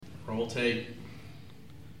Roll tape.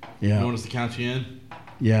 Yeah. You want us to count you in?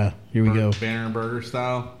 Yeah. Here we go. Banner and Burger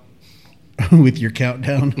style. With your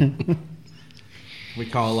countdown. We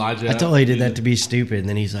call Elijah. I told he did that to be stupid, and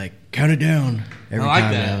then he's like, count it down every I like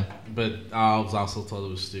time that. now. But I was also told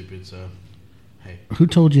it was stupid, so hey. Who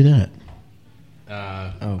told you that?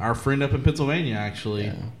 Our friend up in Pennsylvania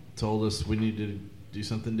actually told us we need to do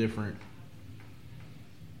something different.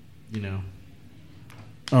 You know.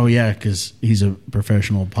 Oh, yeah, because he's a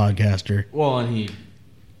professional podcaster. Well, and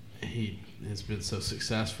he has been so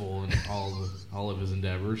successful in all of his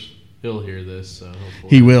endeavors. He'll hear this, so hopefully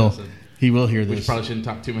He will. He will hear We this. probably shouldn't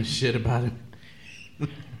talk too much shit about him.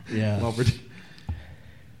 Yeah. While we're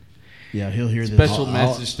Yeah, he'll hear this. Special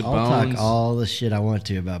message to I'll Bones. talk all the shit I want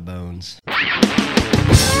to about Bones.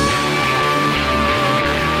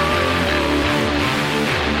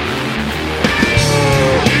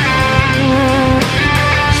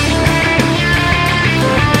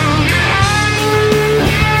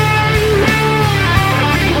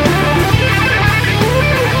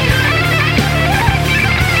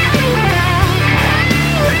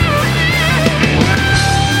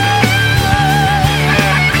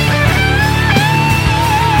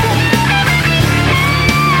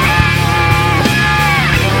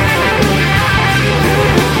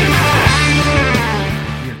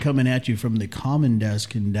 Coming at you from the Common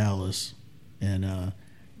Desk in Dallas, and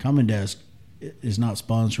Common Desk is not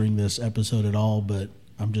sponsoring this episode at all, but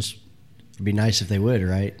I'm just It'd be nice if they would,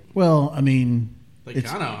 right? well, I mean, They it's,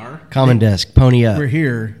 kind of are. Common Desk, pony up. we're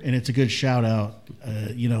here, and it's a good shout out.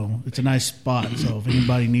 You know, it's a nice spot, so if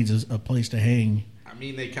anybody needs a place to hang, I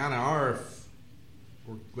mean, they kind of are.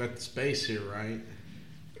 We're at the space here, right?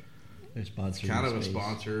 They're sponsoring Kind of a space.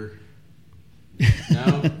 sponsor.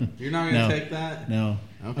 No, you're not going to No. take that. no,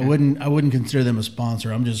 Okay. I wouldn't consider them a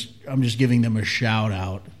sponsor. I'm just giving them a shout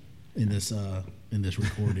out in this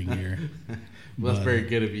recording here. Well, that's But, very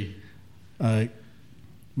good of you.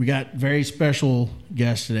 We got very special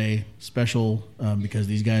guests today. Special because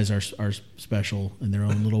these guys are special in their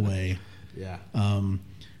own little way. Yeah.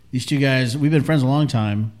 These two guys, we've been friends a long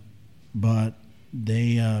time, but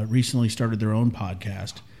they recently started their own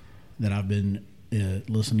podcast that I've been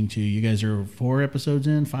listening to. You guys are 5 episodes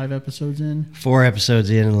in? 4 episodes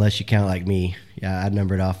in, unless you count like me. Yeah, I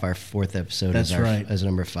numbered off our 4th episode That's right. as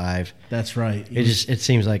number 5. That's right. It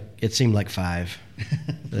seemed like 5.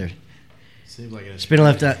 There. Seems like Spend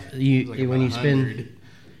enough time. like When you about 100.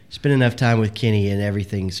 spend enough time with Kenny, and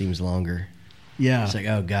everything seems longer. Yeah. It's like,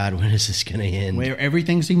 oh God, when is this going to end? Where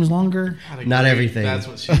everything seems longer? I'd Not agree. everything. That's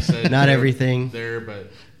what she said. Not everything. There,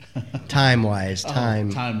 but Time-wise, Oh,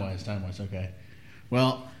 time. time-wise. Okay.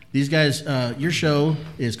 Well, these guys, your show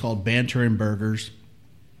is called Banter and Burgers.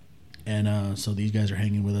 And so these guys are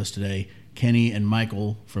hanging with us today. Kenny and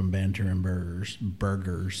Michael from Banter and Burgers.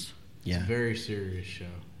 it's a Yeah. very serious show.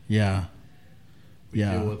 Yeah. We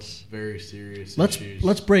Yeah. deal with very serious Let's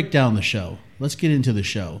issues. break down the show. Let's get into the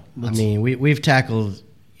show. I mean, we've tackled,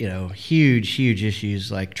 huge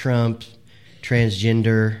issues like Trump,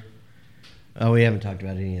 transgender. Oh, we haven't talked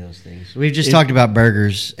about any of those things. We've just talked about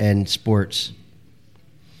burgers and sports.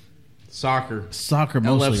 Soccer, soccer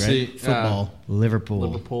mostly, LFC, right? Football.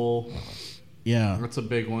 Liverpool, Yeah. that's a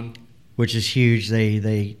big one. which is huge.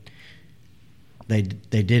 They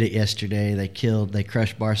did it yesterday. They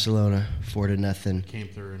crushed Barcelona 4-0. Came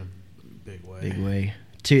through in a big way. Big way.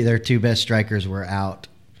 Their 2 best strikers were out,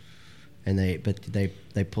 and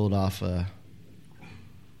they pulled off a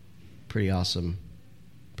pretty awesome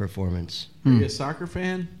performance. Are you a soccer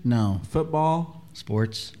fan? No. Football?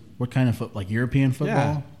 Sports. What kind of foot? Like European football?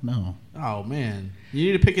 Yeah. No. Oh man,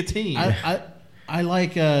 you need to pick a team. I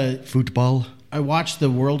like. Football. I watch the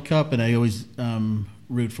World Cup, and I always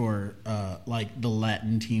root for like the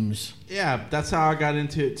Latin teams. Yeah, that's how I got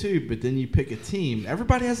into it too. But then you pick a team.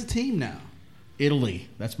 Everybody has a team now. Italy.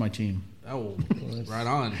 That's my team. Oh, right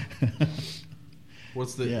on.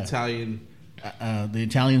 What's the Yeah. Italian? The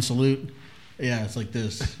Italian salute. Yeah, it's like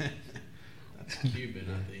this. That's Cuban,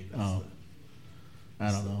 I think. That's Oh.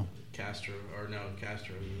 I don't know. Castro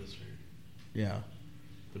Castro is this. Yeah.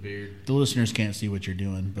 The beard. The listeners can't see what you're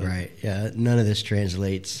doing, but Right. Yeah. None of this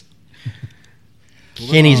translates. Well, Kenny's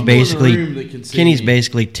there are people in the basically room that can see Kenny's me.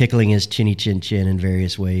 basically tickling his chinny chin chin in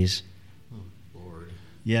various ways. Lord.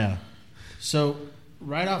 yeah. So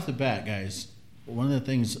right off the bat, guys, one of the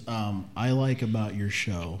things I like about your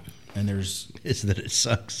show, and there's Is that it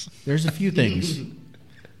sucks. a few things.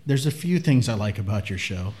 There's a few things I like about your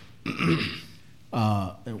show.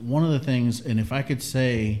 One of the things, and if I could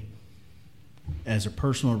say, as a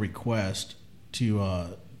personal request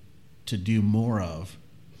to do more of,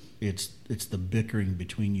 it's the bickering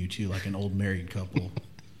between you two, like an old married couple.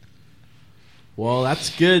 Well, that's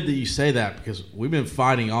good that you say that because we've been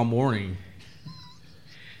fighting all morning.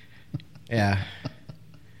 Yeah.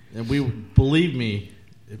 And believe me,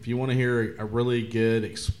 if you want to hear a really good,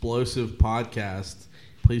 explosive podcast,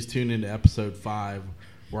 please tune into episode 5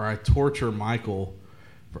 where I torture Michael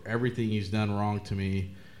for everything he's done wrong to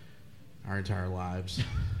me our entire lives.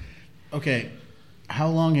 Okay, how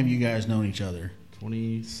long have you guys known each other?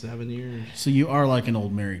 27 years. So you are like an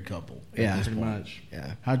old married couple. Yeah. Pretty much.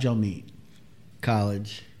 Yeah. How'd y'all meet?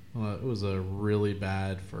 College. Well, it was a really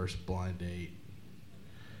bad first blind date.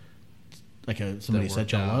 Like somebody That set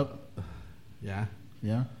worked y'all out. up? Yeah.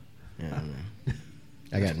 Yeah? Yeah,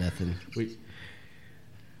 I got nothing. We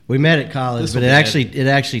We met at college, This but will it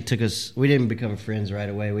actually took us. We didn't become friends right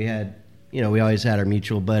away. We had, we always had our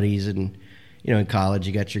mutual buddies, and in college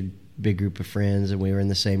you got your big group of friends, and we were in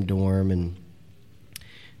the same dorm, and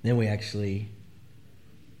then we actually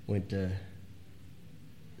went to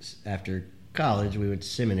after college. We went to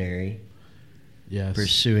seminary, yes.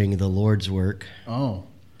 pursuing the Lord's work, Oh.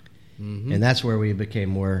 Mm-hmm. and that's where we became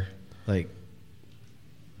more like,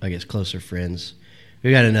 I guess, closer friends.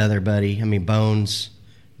 We got another buddy. Bones.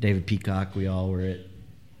 David Peacock, we all were at.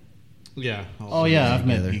 Yeah. Oh, yeah, I've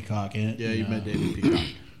met together. Peacock. Yeah, you met David Peacock.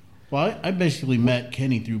 Well, I basically met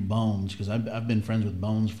Kenny through Bones because I've been friends with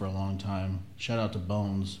Bones for a long time. Shout out to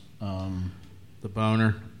Bones. The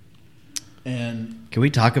boner. And Can we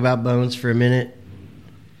talk about Bones for a minute?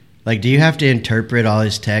 Like, do you have to interpret all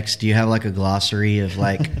his texts? Do you have like a glossary of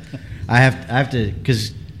like, I have to,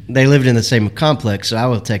 because they lived in the same complex, so I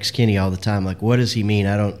will text Kenny all the time. Like, what does he mean?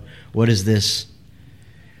 What is this?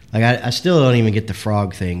 Like, I still don't even get the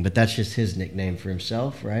frog thing, but that's just his nickname for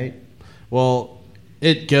himself, right? Well,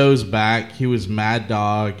 it goes back. He was Mad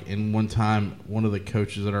Dog, and one time, one of the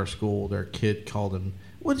coaches at our school, their kid called him,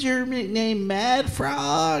 "What's your nickname, Mad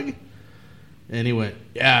Frog?" And he went,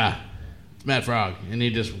 "Yeah, it's Mad Frog." And he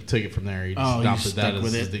just took it from there. He just Oh, he adopted stuck that as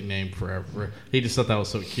with his it. nickname forever. He just thought that was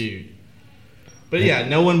so cute. But yeah,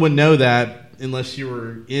 no one would know that unless you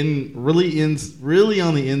were really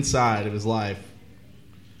on the inside of his life.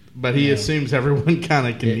 But he Yeah. assumes everyone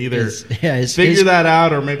kind of can either His figure that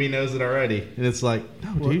out or maybe knows it already. And it's like,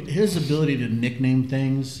 no, well, dude. his ability to nickname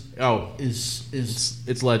things Oh, is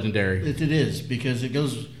it's legendary. it is because it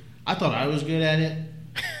goes. I thought I was good at it.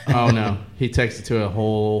 Oh, no. He takes it to a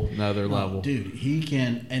whole nother level. Oh, dude, he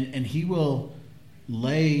can and he will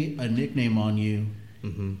lay a nickname on you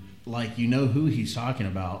Mm-hmm. like you know who he's talking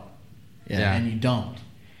about, Yeah. and you don't.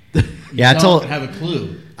 Yeah, You don't have a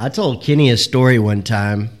clue. I told Kenny a story one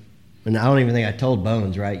time, and I don't even think I told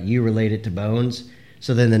Bones, right? You relate it to Bones.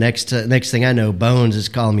 So then the next thing I know, Bones is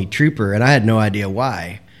calling me Trooper, and I had no idea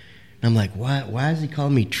why. And I'm like, why is he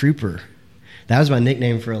calling me Trooper? That was my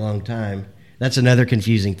nickname for a long time. That's another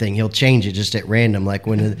confusing thing. He'll change it just at random. Like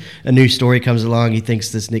when a new story comes along, he thinks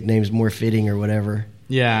this nickname's more fitting or whatever.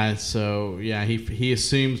 Yeah, so, yeah, he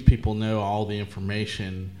assumes people know all the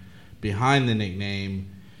information behind the nickname.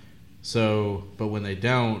 So, but when they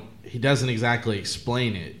don't, he doesn't exactly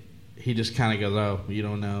explain it. He just kind of goes, "Oh, you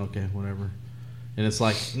don't know? Okay, whatever." And it's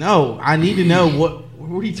like, no, I need to know what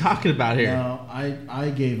are you talking about here? No, I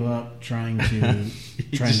gave up trying to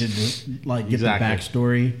get Exactly. the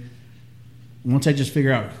backstory. Once I just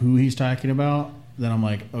figure out who he's talking about, then I'm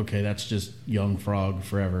like, okay, that's just Young Frog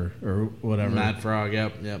forever or whatever. Mad Frog,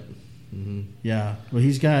 yep. Mm-hmm. Yeah, well,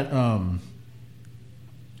 he's got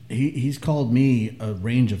he's called me a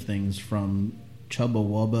range of things from Chubba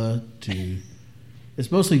Wubba to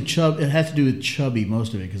it's mostly Chub. It has to do with chubby,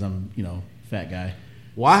 most of it, because I'm fat guy.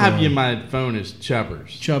 Well, I have So- you in my phone as Chubbers.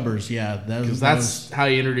 Chubbers, yeah, Because that's how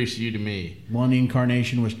he introduced you to me. one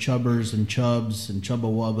incarnation was Chubbers and Chubs and Chubba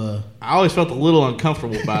Wubba. I always felt a little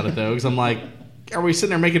uncomfortable about it, though, because I'm like, are we sitting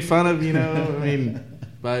there making fun of,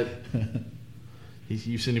 but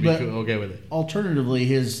you seem to be But- okay with it. Alternatively,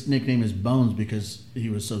 his nickname is Bones because he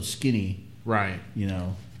was so skinny, Right,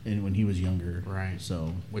 and when he was younger. right.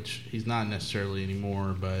 So Which he's not necessarily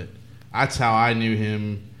anymore, but that's how I knew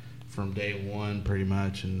him from day one, pretty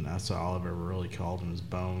much, and that's all I've ever really called him is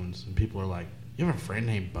Bones. And people are like, "You have a friend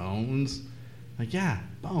named Bones?" Like, yeah,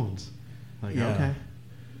 Bones. Like, Yeah. okay,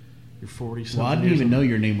 you're 40 something. well, I didn't even know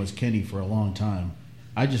your name was Kenny for a long time.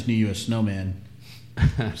 I just knew you as Snowman.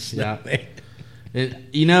 Yeah.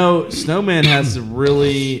 Snowman has a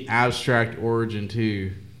really abstract origin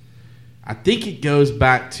too. I think it goes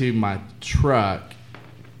back to my truck.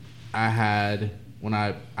 I had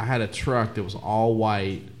a truck that was all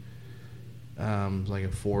white, like a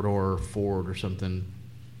 4-door Ford or something,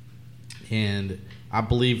 and I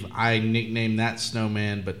believe I nicknamed that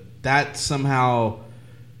Snowman. But that somehow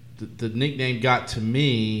the nickname got to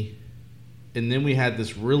me, and then we had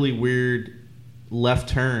this really weird left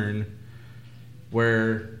turn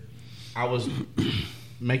where I was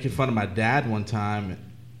making fun of my dad one time,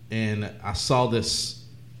 and I saw this,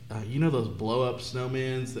 you know those blow-up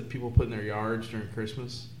snowmans that people put in their yards during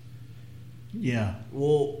Christmas? Yeah.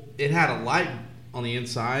 Well, it had a light on the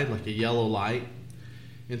inside, like a yellow light.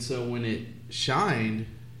 And so when it shined,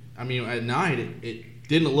 I mean, at night, it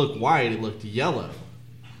didn't look white, it looked yellow.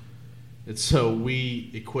 And so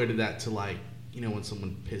we equated that to, like, you know, when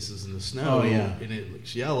someone pisses in the snow and it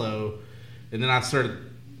looks yellow. And then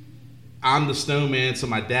I'm the snowman, so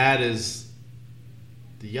my dad is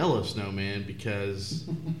the yellow snowman because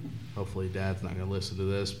hopefully Dad's not going to listen to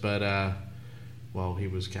this. But, well, he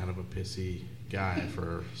was kind of a pissy guy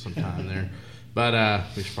for some time there. But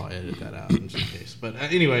we should probably edit that out in some case. But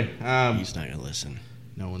anyway. He's not going to listen.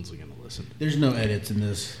 No one's going to listen. There's no edits in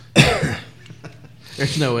this.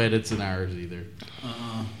 There's no edits in ours either.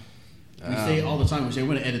 We say all the time, we say, we're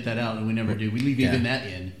going to edit that out, and we never do. We leave even that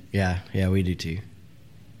in. Yeah, we do too.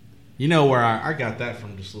 You know where I got that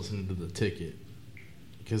from, just listening to the ticket.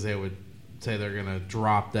 Because they would say they're going to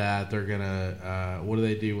drop that. They're going to, what do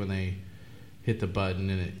they do when they hit the button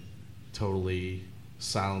and it totally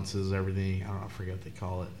silences everything? I don't know, I forget what they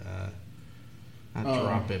call it. Not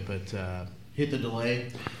drop it, but... hit the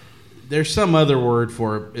delay? There's some other word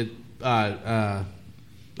for it. I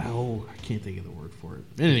can't think of the word for it.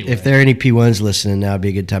 Anyway. If there are any P1s listening, now would be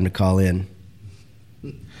a good time to call in.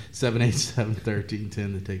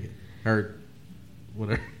 787-1310 the ticket. Or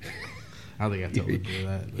whatever. I don't think I told you to do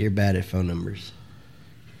that. But. You're bad at phone numbers.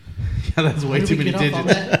 Yeah, that's way too many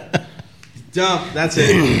digits. Dump. That's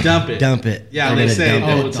it. Dump it. Dump it. Yeah, they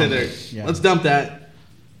would say there. Yeah. Let's dump that.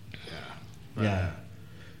 Yeah.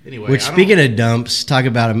 Anyway. Which, speaking of dumps, talk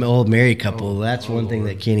about an old married couple. That's one thing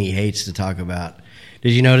that Kenny hates to talk about.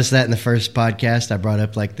 Did you notice that in the first podcast? I brought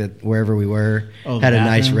up like that wherever we were had a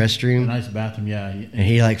nice restroom. A nice bathroom, yeah. And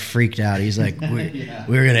he like freaked out. He's like, we're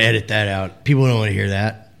going to edit that out. People don't want to hear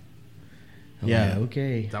that. I'm like,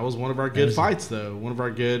 okay. That was one of our good fights, though. One of our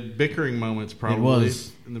good bickering moments, probably. It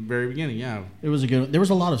was. In the very beginning, yeah. It was there was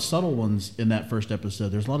a lot of subtle ones in that first episode.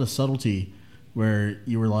 There's a lot of subtlety where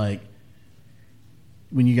you were like,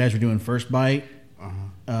 when you guys were doing First Bite,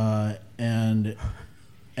 and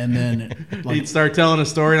then like, he'd start telling a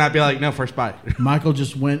story, and I'd be like, "No, First Bite." Michael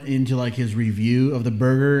just went into like his review of the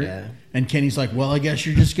burger, and Kenny's like, "Well, I guess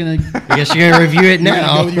you're just gonna, review it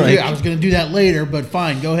now." I was gonna do that later, but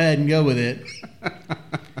fine, go ahead and go with it.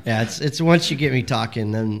 Yeah, it's once you get me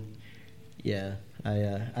talking, then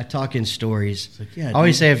I talk in stories. Like, I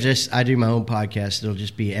always say if I do my own podcast, it'll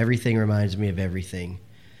just be everything reminds me of everything.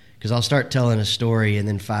 Because I'll start telling a story, and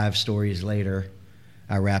then 5 stories later,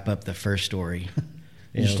 I wrap up the first story.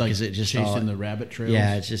 Just like chasing the rabbit trails?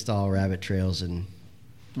 Yeah, it's just all rabbit trails. And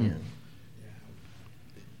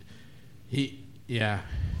He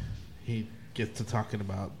gets to talking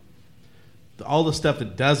about all the stuff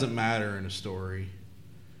that doesn't matter in a story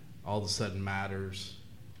all of a sudden matters.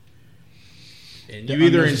 And you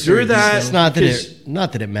either endure that... It's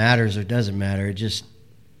not that it matters or doesn't matter.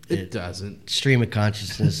 It doesn't. Stream of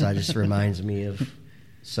consciousness, just reminds me of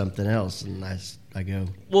something else, and I go.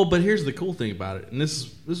 Well, but here's the cool thing about it, and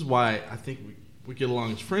this is why I think we get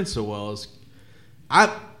along as friends so well. Is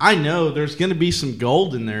I know there's going to be some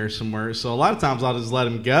gold in there somewhere, so a lot of times I'll just let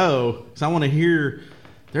him go because I want to hear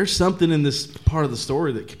there's something in this part of the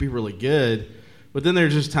story that could be really good. But then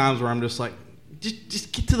there's just times where I'm just like,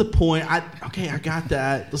 just get to the point. I got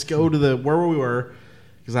that. Let's go to where we were,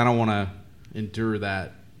 because I don't want to endure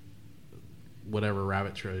that. Whatever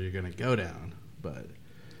rabbit trail you're going to go down, but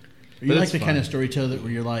you like the kind of storyteller where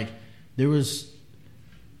you're like, I was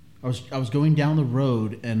going down the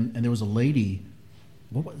road and there was a lady.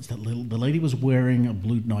 What was that? The lady was wearing a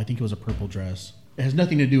blue. No, I think it was a purple dress. It has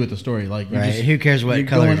nothing to do with the story. Like, who cares what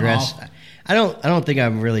color dress? I don't think I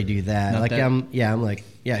really do that. Like I'm like,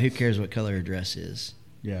 who cares what color her dress is?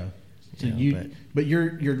 Yeah. So but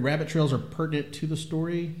your rabbit trails are pertinent to the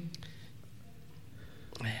story.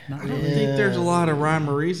 I don't think there's a lot of rhyme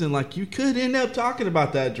or reason. Like, you could end up talking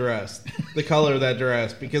about that dress, the color of that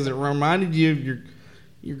dress, because it reminded you of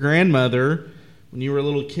your grandmother when you were a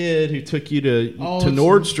little kid who took you to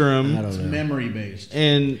Nordstrom. It's memory based.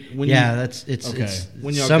 And when it's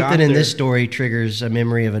when something in this story triggers a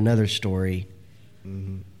memory of another story.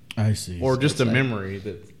 Mm-hmm. I see. Or just a memory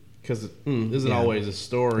because it isn't always a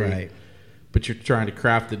story, right? But you're trying to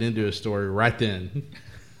craft it into a story right then.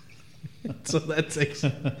 So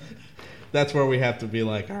that's where we have to be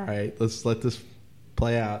like, all right, let's let this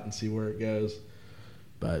play out and see where it goes.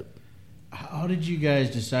 But how did you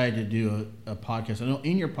guys decide to do a podcast? I know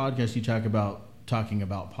in your podcast you talk about talking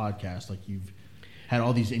about podcasts, like had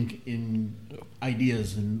all these in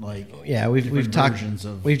ideas and like we've different talked. versions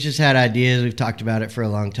of. We've just had ideas. We've talked about it for a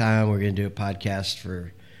long time. We're going to do a podcast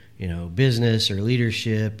for business or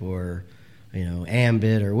leadership or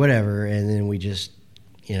ambit or whatever, and then we just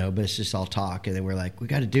but it's just all talk, and then we're like, we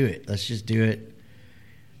got to do it. Let's just do it,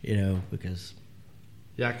 because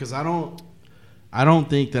because I don't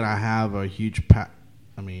think that I have a huge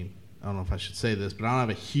I don't know if I should say this, but I don't have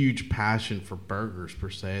a huge passion for burgers per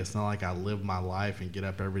se. It's not like I live my life and get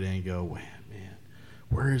up every day and go, man,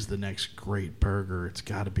 where is the next great burger? It's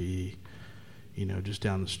got to be, just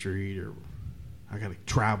down the street, or I got to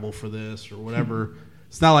travel for this or whatever.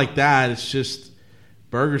 It's not like that. It's just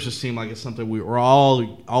burgers just seem like it's something we're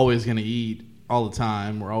all always going to eat all the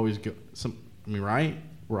time. We're always right?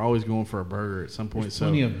 We're always going for a burger at some point. There's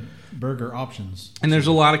plenty of burger options, and there's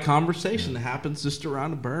a lot of conversation that happens just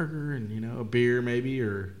around a burger and a beer maybe,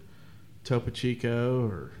 or Topo Chico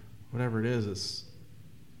or whatever it is. It's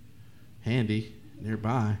handy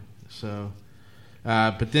nearby. So,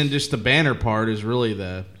 but then just the banner part is really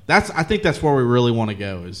I think that's where we really want to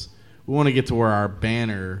go. Is we want to get to where our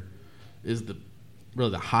banner is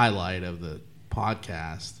really the highlight of the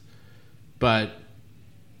podcast. But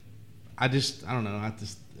I don't know.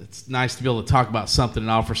 It's nice to be able to talk about something and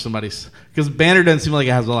offer somebody, because banner doesn't seem like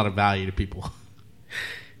it has a lot of value to people.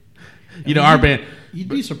 Our band. You'd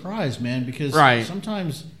be surprised, man, because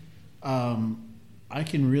sometimes I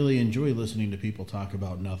can really enjoy listening to people talk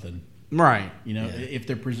about nothing. Right. If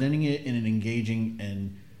they're presenting it in an engaging,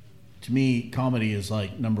 and to me, comedy is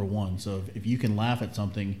like number one. So if you can laugh at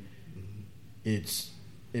something, it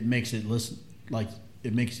makes it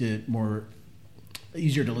more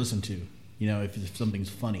easier to listen to. If something's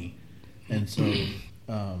funny. And so,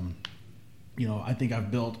 I think I've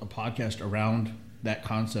built a podcast around that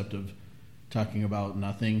concept of talking about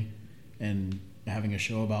nothing and having a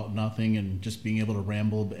show about nothing and just being able to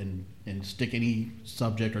ramble and stick any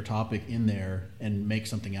subject or topic in there and make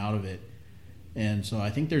something out of it. And so I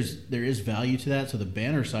think there is value to that. So the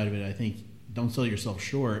banner side of it, I think, don't sell yourself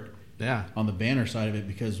short on the banner side of it,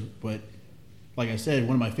 because like I said,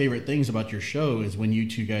 one of my favorite things about your show is when you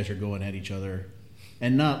two guys are going at each other,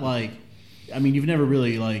 and not you've never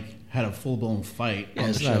really had a full blown fight on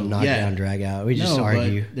the it's show. not a knockdown, drag out. We just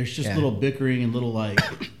argue. But there's just little bickering and little it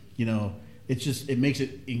makes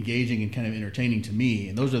it engaging and kind of entertaining to me,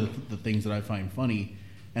 and those are the things that I find funny,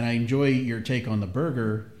 and I enjoy your take on the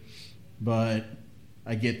burger, but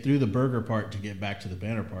I get through the burger part to get back to the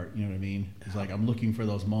banner part. You know what I mean? It's like I'm looking for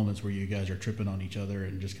those moments where you guys are tripping on each other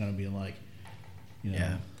and just kind of being like,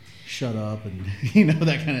 shut up, and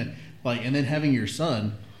that kind of and then having your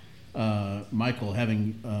son, Michael,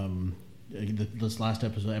 having this last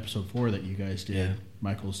episode 4 that you guys did,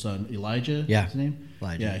 Michael's son Elijah, his name,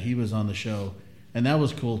 Elijah. He was on the show, and that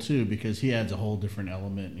was cool too, because he adds a whole different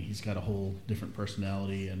element, and he's got a whole different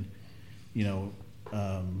personality, and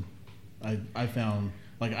I found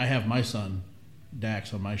I have my son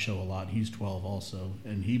Dax on my show a lot. He's 12 also,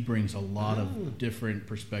 and he brings a lot of different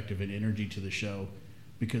perspective and energy to the show,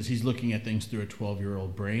 because he's looking at things through a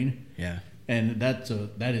 12-year-old brain. Yeah. And that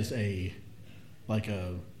is a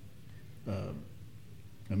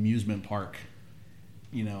amusement park.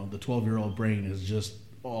 The 12-year-old brain is just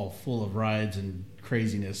all full of rides and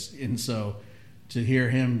craziness. And so to hear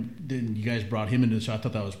him, then you guys brought him into the show, I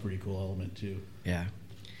thought that was a pretty cool element too. Yeah.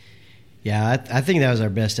 Yeah, I think that was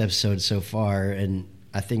our best episode so far, and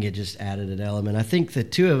I think it just added an element. I think the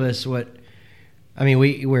two of us, we're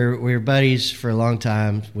buddies for a long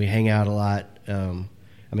time. We hang out a lot.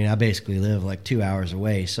 I basically live 2 hours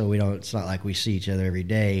away, so it's not like we see each other every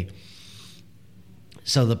day.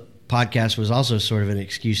 So the podcast was also sort of an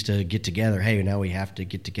excuse to get together. Hey, now we have to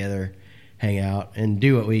get together, hang out, and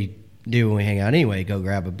do what we do when we hang out anyway. Go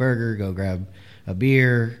grab a burger, go grab a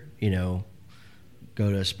beer, go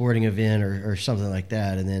to a sporting event or something like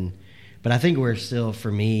that. And then, but I think we're still, for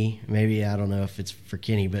me, maybe, I don't know if it's for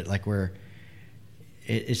Kenny, but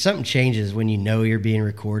if something changes when you're being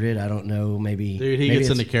recorded. I don't know, maybe. Dude, he gets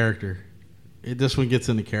into character. This one gets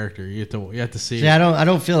into character. You have to see. See, I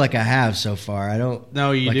don't feel like I have so far. I don't.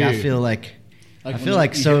 No, you do. I feel like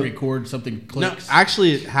you record something clicks. No,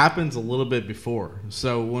 actually, it happens a little bit before.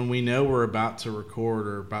 So when we know we're about to record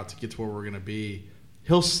or about to get to where we're going to be,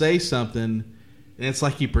 he'll say something, and it's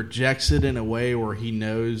like he projects it in a way where he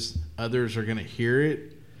knows others are going to hear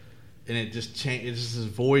it, and it just his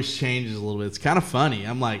voice changes a little bit. It's kind of funny.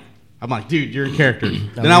 I'm like, dude, you're in character.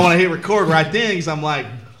 Then I want to hit record right then, because I'm like,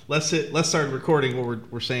 let's start recording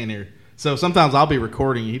what we're saying here. So sometimes I'll be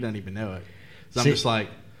recording, and he doesn't even know it. So I'm just like,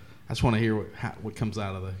 just want to hear what comes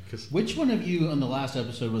out of it. Which one of you on the last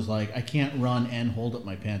episode was like, I can't run and hold up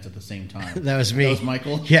my pants at the same time? That was me. That was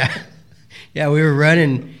Michael? Yeah. Yeah, we were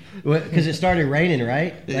running because it started raining,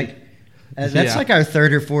 right? Like that's like our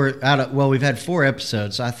third or fourth we've had 4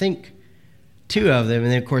 episodes, so I think 2 of them,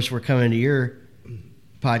 and then of course we're coming to your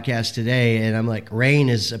podcast today, and I'm like, rain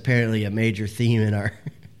is apparently a major theme in our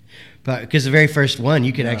because the very first one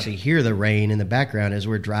you could actually hear the rain in the background as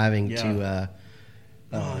we're driving to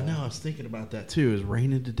I know. I was thinking about that too. It was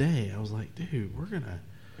raining today. I was like, dude,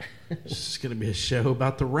 it's just gonna be a show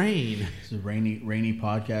about the rain. It's a rainy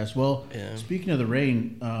podcast. Well, speaking of the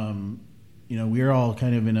rain, we're all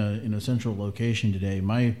kind of in a central location today.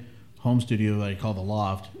 My home studio, that I call the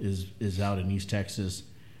Loft, is out in East Texas,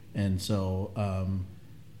 and so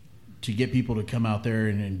to get people to come out there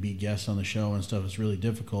and be guests on the show and stuff is really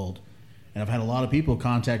difficult. And I've had a lot of people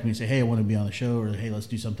contact me and say, hey, I want to be on the show, or hey, let's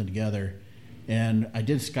do something together. And I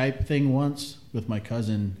did a Skype thing once with my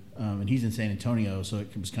cousin, and he's in San Antonio, so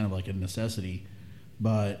it was kind of like a necessity.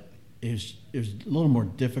 But it was a little more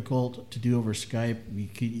difficult to do over Skype.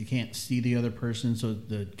 You can't see the other person, so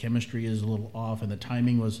the chemistry is a little off, and the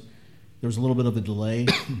timing there was a little bit of a delay,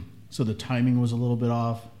 so the timing was a little bit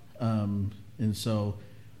off. And so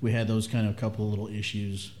we had those kind of couple of little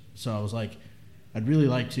issues. So I was like, I'd really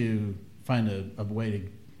like to find a way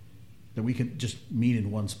that we could just meet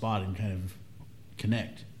in one spot and kind of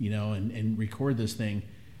connect, and record this thing.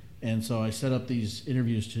 And so I set up these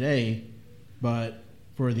interviews today, but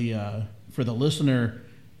for the listener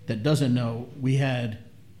that doesn't know, we had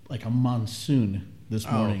like a monsoon this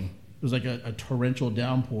morning. It was like a torrential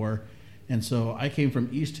downpour. And so I came from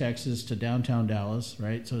East Texas to downtown Dallas,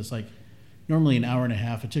 right? So it's like normally an hour and a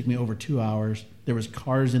half. It took me over 2 hours. There was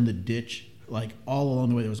cars in the ditch, like all along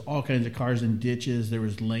the way. There was all kinds of cars in ditches. There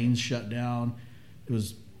was lanes shut down.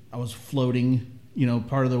 I was floating,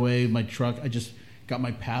 part of the way. My truck, I just got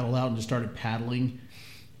my paddle out and just started paddling.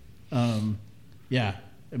 And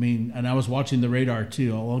I was watching the radar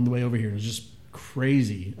too all along the way over here. It was just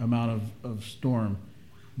crazy amount of storm.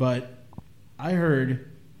 But I heard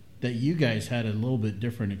that you guys had a little bit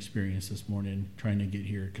different experience this morning trying to get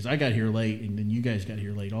here, because I got here late and then you guys got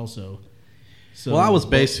here late also. So, I was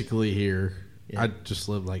basically here. Yeah. I just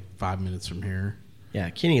live like 5 minutes from here.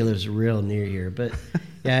 Yeah, Kenny lives real near here, but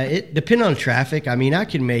it depending on traffic. I mean, I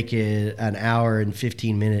can make it an hour and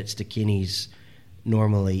 15 minutes to Kenny's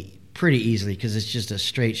normally pretty easily, because it's just a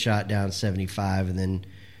straight shot down 75 and then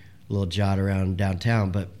a little jot around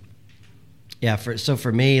downtown. But yeah,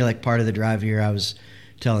 for me, like part of the drive here, I was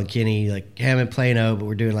telling Kenny, like, hey, I'm in Plano, but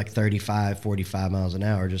we're doing like 35, 45 miles an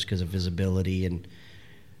hour just because of visibility and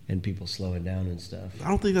people slowing down and stuff. I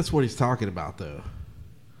don't think that's what he's talking about, though.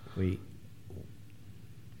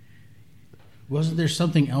 Wasn't there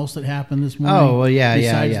something else that happened this morning? Oh, well,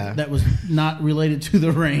 yeah. That was not related to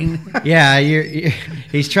the rain. Yeah,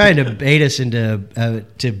 he's trying to bait us into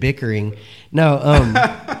to bickering. No,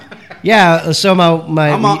 yeah. So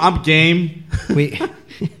I'm game. We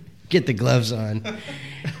get the gloves on.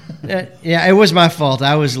 Yeah, it was my fault.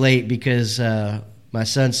 I was late because my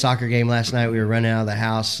son's soccer game last night. We were running out of the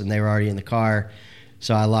house and they were already in the car,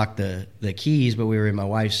 so I locked the keys. But we were in my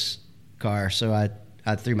wife's car, so I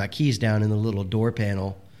threw my keys down in the little door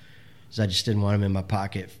panel because I just didn't want them in my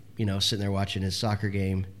pocket, sitting there watching his soccer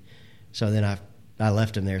game. So then I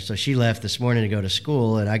left him there. So she left this morning to go to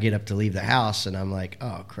school, and I get up to leave the house, and I'm like,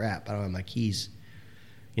 oh, crap, I don't have my keys.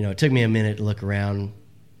 It took me a minute to look around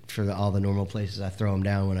for all the normal places I throw them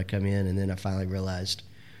down when I come in, and then I finally realized,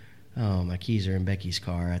 oh, my keys are in Becky's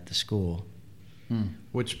car at the school. So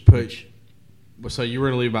you were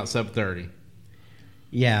going to leave about 7:30.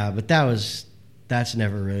 Yeah, but that's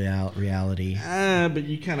never really reality. But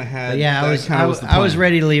you kind of had. But yeah, I was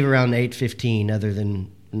ready to leave around 8:15. Other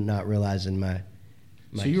than not realizing my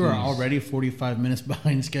so you were already 45 minutes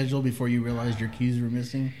behind schedule before you realized your keys were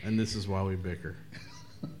missing. And this is why we bicker.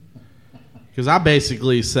 Because I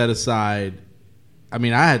basically set aside. I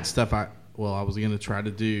mean, I had stuff I was going to try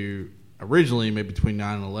to do originally, maybe between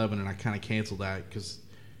 9 and 11, and I kind of canceled that because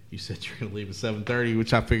you said you're going to leave at 7:30,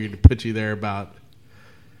 which I figured to put you there about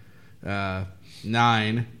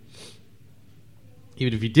 9.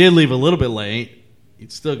 Even if you did leave a little bit late,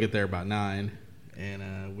 you'd still get there about 9.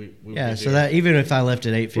 And we so that even if I left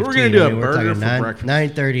at 8:15, we were going to do a burger for breakfast.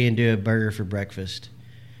 9:30 and do a burger for breakfast.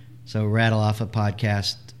 So rattle off a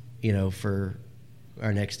podcast, for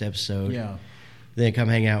our next episode. Yeah. Then come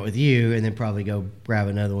hang out with you, and then probably go grab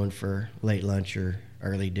another one for late lunch or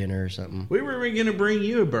early dinner or something. We were going to bring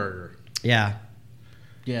you a burger. Yeah.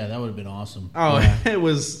 Yeah, that would have been awesome. Oh, yeah. It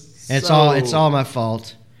was. It's all my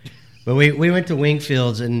fault. But we went to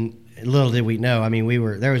Wingfields, and little did we know. I mean,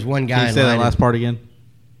 there was one guy Can you in say line. that last part again?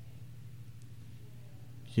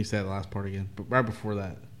 Can you say that last part again? But right before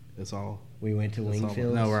that, it's all. We went to it's all-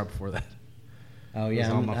 Wingfields. No, right before that. Oh It's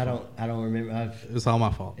yeah, all my I fault. don't remember. It's all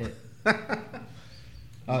my fault.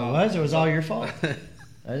 Oh, it was. It was all your fault.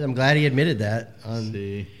 I'm glad he admitted that on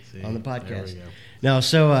See, on the there podcast. we go. No,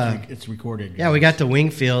 so It's recorded. yeah, we got to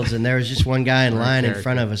Wingfields, and there was just one guy in Right line in character.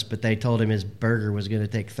 front of us, but they told him his burger was going to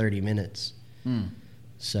take 30 minutes. Hmm.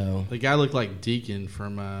 So The guy looked like Deacon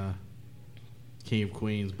from King of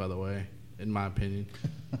Queens, by the way, in my opinion.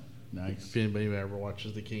 Nice. If anybody ever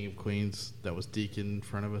watches the King of Queens, that was Deacon in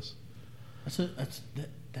front of us.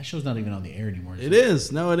 That show's not even on the air anymore. It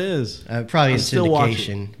is. No, it is. probably I in still watch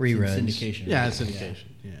syndication It's reruns. in syndication. Yeah, right? it's syndication.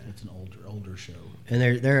 Yeah. It's an older show. And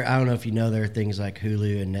there, I don't know if you know, there are things like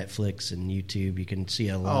Hulu and Netflix and YouTube. You can see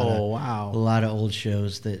a lot Oh, of wow. a lot of old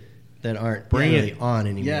shows that aren't Bring really it. on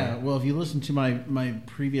anymore. Yeah, well, if you listen to my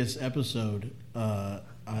previous episode,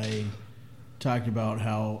 I talked about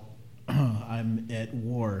how I'm at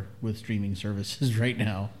war with streaming services right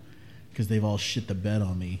now because they've all shit the bed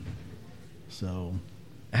on me. So,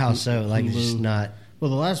 How so? Like it's just Hulu. not. well,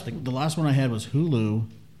 the last one I had was Hulu,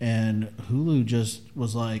 and Hulu just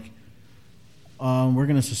was like, we're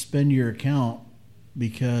going to suspend your account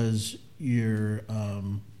because you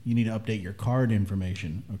need to update your card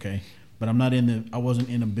information. Okay, but I wasn't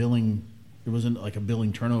in a billing. It wasn't like a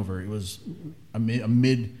billing turnover. It was a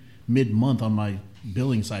mid month on my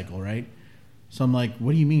billing cycle, right? So I'm like,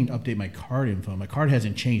 what do you mean update my card info? My card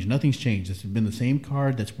hasn't changed. Nothing's changed. It's been the same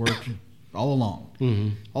card that's worked all along. Mm-hmm.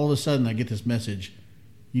 All of a sudden, I get this message: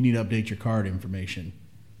 you need to update your card information.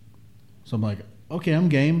 So I'm like, okay, I'm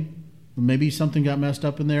game. Maybe something got messed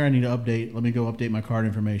up in there. I need to update. Let me go update my card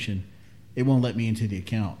information. It won't let me into the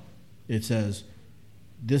account. It says,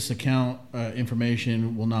 this account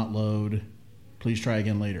information will not load. Please try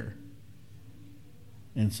again later.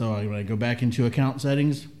 And so when I go back into account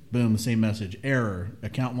settings, boom, the same message. Error.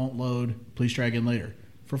 Account won't load. Please try again later.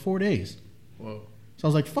 For 4 days. Whoa. So I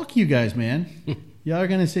was like, fuck you guys, man. Y'all are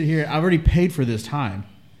going to sit here. I've already paid for this time.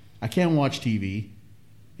 I can't watch TV.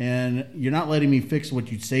 And you're not letting me fix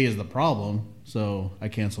what you say is the problem. So I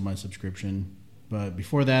canceled my subscription. But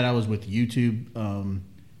before that, I was with YouTube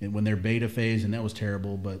when their beta phase, and that was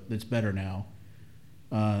terrible, but it's better now.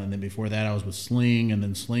 And then before that, I was with Sling, and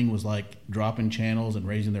then Sling was like dropping channels and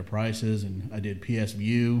raising their prices. And I did PS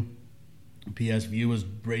View. PS View was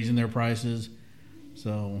raising their prices.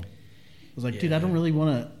 So I was like, dude, I don't really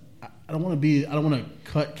want to. I don't want to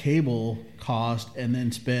cut cable cost and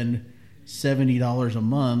then spend $70 a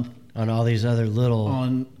month On all these other little.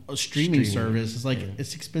 on a streaming Streaming, service. It's like yeah.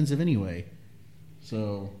 it's expensive anyway.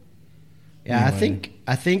 So Yeah, anyway.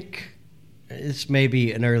 I think this may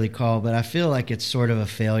be an early call, but I feel like it's sort of a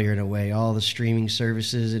failure in a way. All the streaming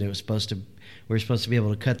services, and we're supposed to be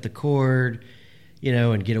able to cut the cord,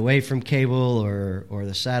 and get away from cable or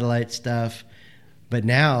the satellite stuff. But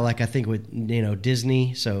now, like I think with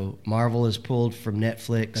Disney, so Marvel is pulled from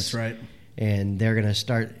Netflix. that's right. And they're going to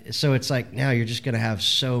start. So it's like now you're just going to have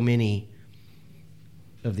so many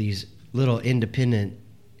of these little independent.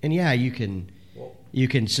 And yeah, you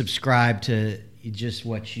can subscribe to just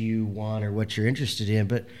what you want or what you're interested in.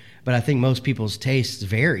 But I think most people's tastes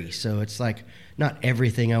vary. So it's like not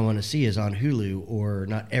everything I want to see is on Hulu, or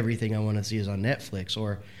not everything I want to see is on Netflix.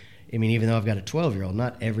 Or, I mean, even though I've got a 12-year-old,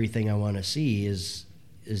 not everything I want to see is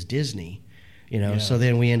Disney. Yeah. So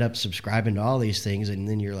then we end up subscribing to all these things, and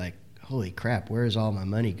then you're like, holy crap, where is all my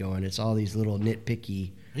money going? It's all these little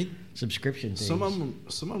nitpicky I mean, subscription things. some of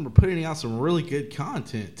them are putting out some really good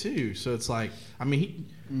content too. So it's like, I mean,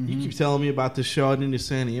 you keep telling me about this show. I didn't just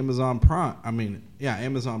say Amazon Prime. I mean, yeah,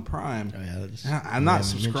 Amazon Prime. Oh, yeah, that's- And I'm we not haven't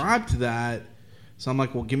subscribed to that, so I'm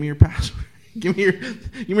like, well, give me your password. give me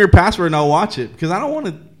your password, and I'll watch it, because I don't want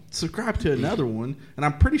to subscribe to another one. And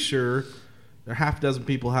I'm pretty sure there are half a dozen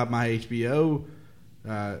people have my HBO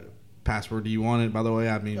password. Do you want it, by the way?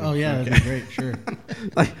 I mean, Oh yeah, okay. that'd be great. Sure.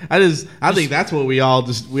 Like I think that's what we all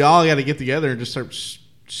got to get together and just start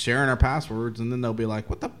sharing our passwords, and then they'll be like,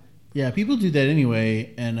 "What the?" Yeah, people do that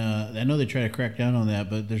anyway, and I know they try to crack down on that,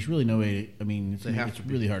 but there's really no way. I mean, They have it's to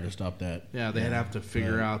be. really hard to stop that. Yeah, they'd have to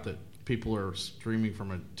figure out that people are streaming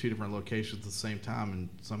from two different locations at the same time and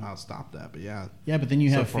somehow stop that. But yeah, Yeah, but then you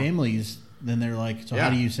So have far- families. Then they're like, so Yeah. how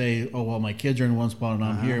do you say, oh well, my kids are in one spot and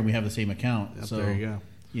I'm here, and we have the same account. Yep, so there you go.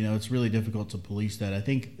 it's really difficult to police that. I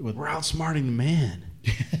think with We're outsmarting the man.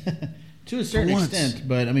 to a certain once. extent,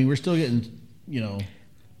 but I mean, we're still getting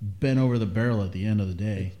bent over the barrel at the end of the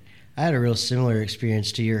day. I had a real similar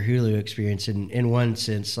experience to your Hulu experience in one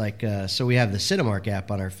sense. Like, so we have the Cinemark app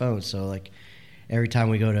on our phone. So, like, every time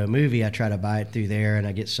we go to a movie, I try to buy it through there, and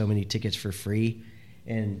I get so many tickets for free.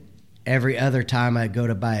 And every other time I go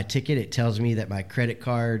to buy a ticket, it tells me that my credit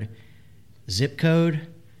card zip code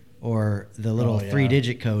or the little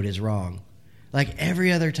 3-digit code is wrong. Like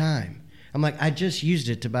every other time. I'm like, I just used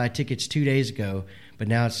it to buy tickets 2 days ago, but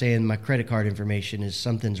now it's saying my credit card information is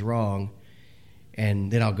something's wrong.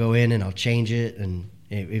 And then I'll go in and I'll change it, and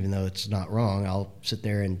even though it's not wrong, I'll sit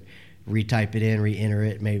there and retype it in, re-enter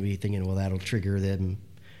it, maybe thinking, well, that'll trigger them,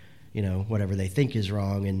 whatever they think is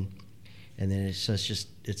wrong, and then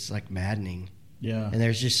it's like maddening. Yeah. And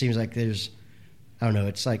there just seems like I don't know,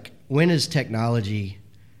 it's like, when is technology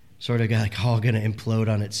sort of like all going to implode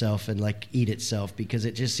on itself and like eat itself? Because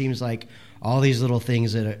it just seems like all these little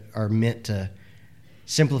things that are meant to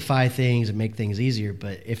simplify things and make things easier,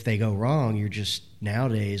 but if they go wrong, you're just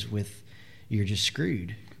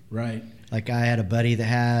screwed. Right. Like I had a buddy that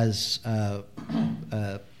has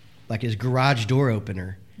like his garage door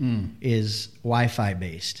opener is Wi-Fi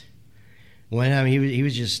based. One time he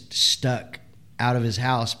was just stuck out of his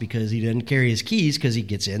house because he didn't carry his keys because he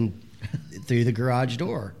gets in through the garage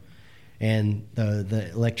door, and the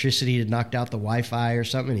electricity had knocked out the Wi-Fi or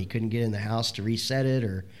something, and he couldn't get in the house to reset it,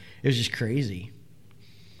 or it was just crazy.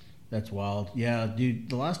 That's wild. Yeah, dude.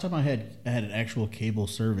 The last time I had an actual cable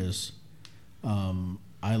service,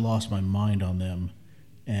 I lost my mind on them,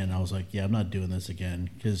 and I was like, "Yeah, I'm not doing this again,"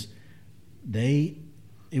 because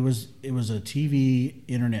it was a TV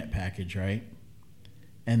internet package, right?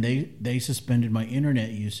 And they suspended my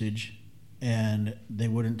internet usage, and they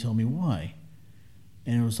wouldn't tell me why.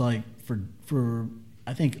 And it was like for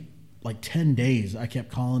I think like 10 days, I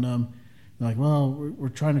kept calling them. They're like, "Well, we're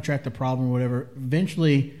trying to track the problem or whatever."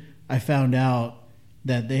 Eventually, I found out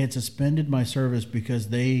that they had suspended my service because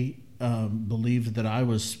they believed that I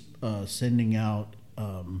was sending out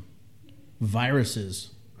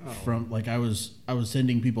viruses from, like I was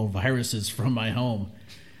sending people viruses from my home,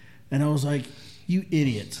 and I was like, "You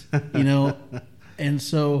idiots," And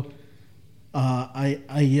so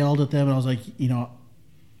I yelled at them, and I was like,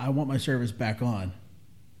 "I want my service back on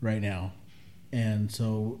right now," and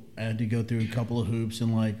so I had to go through a couple of hoops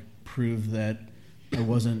and like prove that I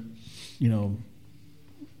wasn't,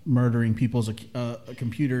 murdering people's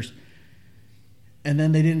computers. And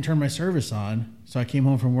then they didn't turn my service on, so I came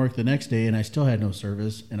home from work the next day and I still had no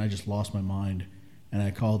service, and I just lost my mind. And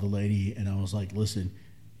I called the lady and I was like, "Listen,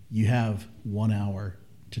 you have 1 hour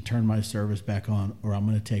to turn my service back on, or I'm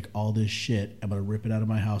going to take all this shit, I'm going to rip it out of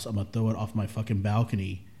my house, I'm going to throw it off my fucking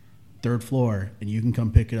balcony, 3rd floor, and you can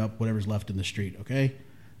come pick it up, whatever's left in the street, okay?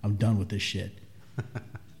 I'm done with this shit."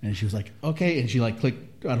 And she was like, "Okay," and she like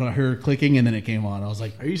clicked. I don't know, her clicking, and then it came on. I was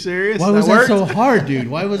like, "Are you serious? Why was that so hard, dude?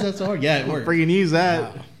 Why was that so hard?" Yeah, it worked. Freaking use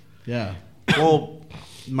that. Wow. Yeah. Well,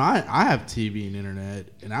 I have TV and internet,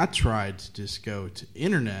 and I tried to just go to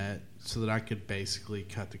internet so that I could basically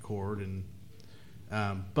cut the cord, and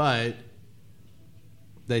but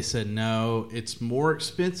they said no. It's more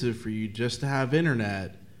expensive for you just to have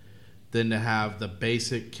internet than to have the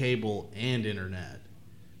basic cable and internet.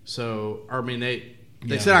 So, I mean,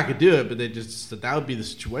 they said I could do it, but they just said that would be the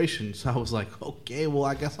situation. So I was like, okay, well,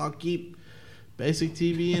 I guess I'll keep basic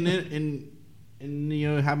TV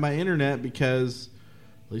and have my internet, because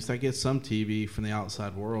at least I get some TV from the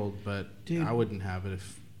outside world. But dude, I wouldn't have it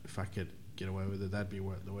if I could get away with it. That'd be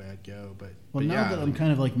the way I'd go. But now that I'm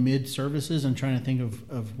kind of like mid services and trying to think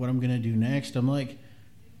of what I'm going to do next, I'm like,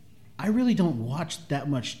 I really don't watch that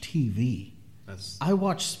much TV. I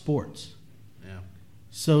watch sports.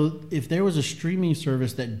 So if there was a streaming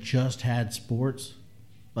service that just had sports,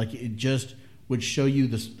 like it just would show you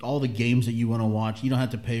all the games that you want to watch, you don't have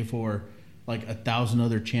to pay for like 1,000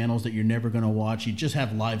 other channels that you're never going to watch. You just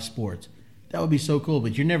have live sports. That would be so cool,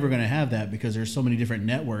 but you're never going to have that because there's so many different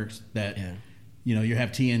networks that, you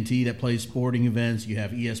have TNT that plays sporting events. You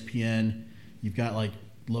have ESPN. You've got like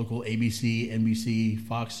local ABC, NBC,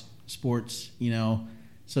 Fox Sports,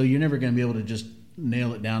 So you're never going to be able to just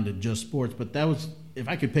nail it down to just sports. But if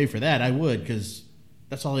I could pay for that, I would, because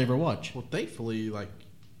that's all I ever watch. Well, thankfully, like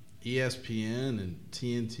ESPN and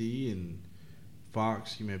TNT and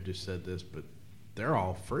Fox, you may have just said this, but they're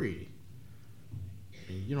all free.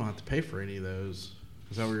 I mean, you don't have to pay for any of those.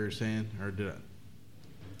 Is that what you were saying? Or did I?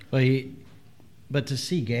 Well, but to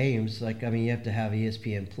see games, you have to have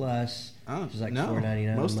ESPN Plus, which is like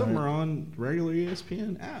 $4.99. Most of them are on regular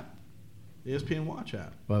ESPN app, ESPN Watch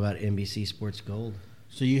app. What about NBC Sports Gold?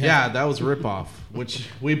 So you have that was a ripoff, which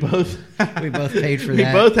we both paid for. We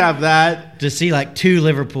both have that to see like 2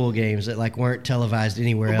 Liverpool games that like weren't televised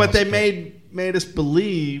anywhere else. But they made us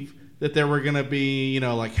believe that there were going to be,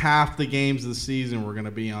 like half the games of the season were going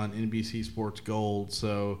to be on NBC Sports Gold.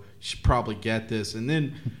 So you should probably get this. And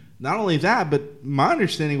then not only that, but my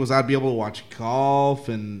understanding was I'd be able to watch golf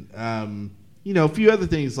and, a few other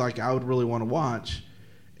things like I would really want to watch.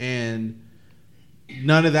 And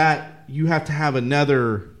none of that. You have to have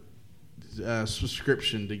another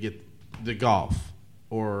subscription to get the golf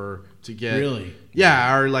or to get really,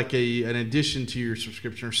 or like an addition to your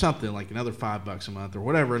subscription or something like another $5 a month or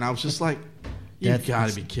whatever. And I was just like, you've got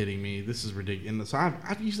to be kidding me! This is ridiculous. And so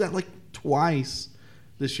I've used that like twice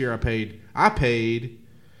this year. I paid. It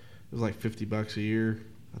was like $50 a year.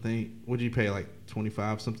 I think. What did you pay? Like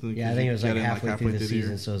 25 something? Yeah, I think it was like halfway through the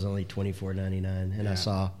season, so it was only $24.99, and I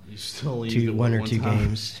saw you still one or two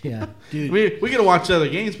games. Yeah, dude, we get to watch other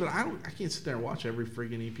games, but I can't sit there and watch every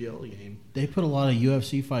friggin' EPL game. They put a lot of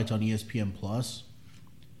UFC fights on ESPN Plus,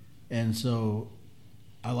 and so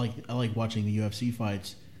I like watching the UFC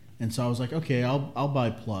fights, and so I was like, okay, I'll buy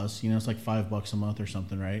Plus. It's like $5 a month or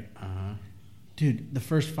something, right? Dude, the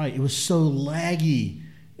first fight, it was so laggy.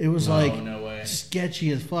 It was no way. Sketchy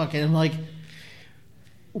as fuck. And I'm like,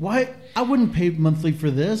 why? I wouldn't pay monthly for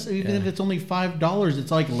this, even if it's only $5. It's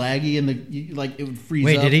like laggy and it would freeze up.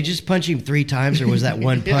 Wait, did he just punch him 3 times, or was that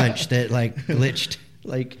one punch that like glitched?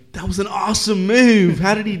 Like that was an awesome move.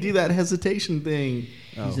 How did he do that hesitation thing?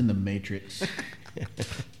 He's in the Matrix.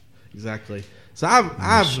 Exactly. So I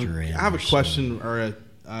have a question or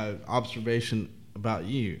a observation about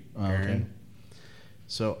you, Aaron. Okay.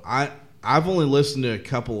 So I've only listened to a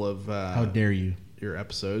couple of how dare you, your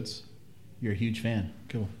episodes. You're a huge fan.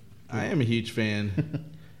 Cool. I am a huge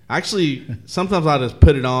fan. Actually, sometimes I just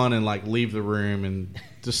put it on and like leave the room and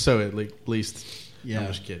just so at least. Yeah. I'm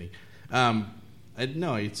just kidding.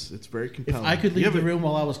 No, it's very compelling. If I could leave the room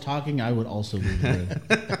while I was talking, I would also leave the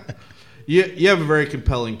room. You have a very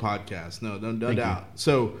compelling podcast. No doubt.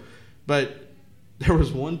 So, but there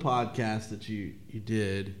was one podcast that you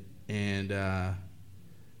did, and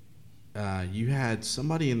you had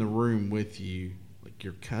somebody in the room with you, like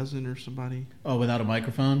your cousin or somebody. Oh, without a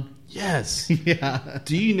microphone? Yes. Yeah.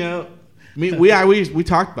 Do you know? I mean, we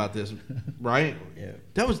talked about this, right? Yeah.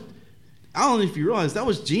 That was. I don't know if you realize that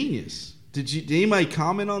was genius. Did anybody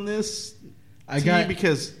comment on this?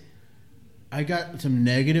 Because I got some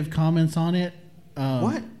negative comments on it.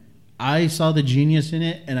 What? I saw the genius in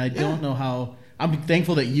it, and I don't know how. I'm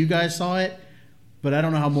thankful that you guys saw it, but I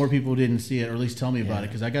don't know how more people didn't see it, or at least tell me about it,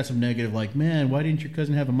 because I got some negative, like, man, why didn't your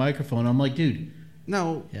cousin have a microphone? I'm like, dude,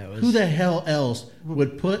 no. Who the hell else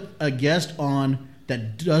would put a guest on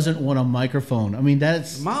that doesn't want a microphone? I mean,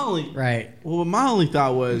 that's my only right. Well, my only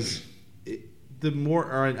thought was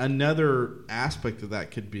another aspect of that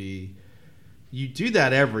could be you do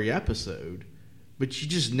that every episode, but you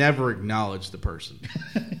just never acknowledge the person.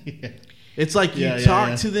 Yeah. It's like you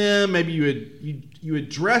talk to them, maybe you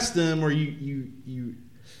address them, or you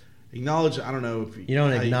acknowledge. I don't know if you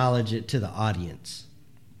don't acknowledge it to the audience.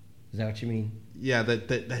 Is that what you mean? Yeah,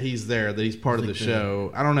 that he's there, that he's part of the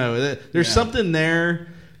show. I don't know. There's something there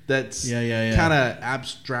that's kind of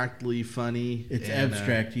abstractly funny. It's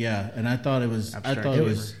abstract, and I thought it was. I thought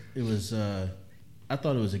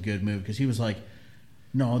it was a good move, because he was like,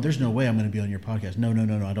 "No, there's no way I'm going to be on your podcast. No,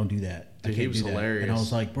 I don't do that." Dude, he was hilarious. And I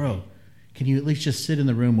was like, "Bro, can you at least just sit in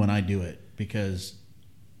the room when I do it?" Because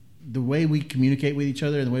the way we communicate with each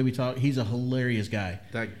other and the way we talk, he's a hilarious guy.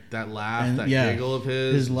 That laugh, giggle of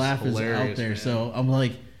his laugh is out there. Man. So I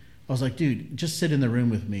was like, dude, just sit in the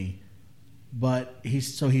room with me. But he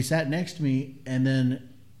sat next to me, and then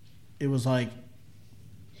it was like,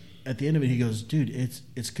 at the end of it, he goes, dude,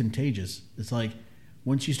 it's contagious. It's like,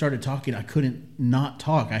 once you started talking, I couldn't not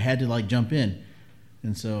talk. I had to like jump in.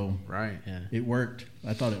 And so it worked.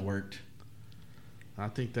 I thought it worked. I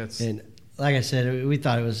think that's... And like I said, we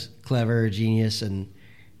thought it was clever, genius, and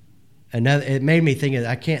it made me think of,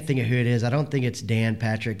 I can't think of who it is. I don't think it's Dan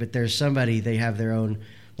Patrick, but there's somebody, they have their own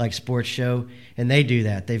like sports show, and they do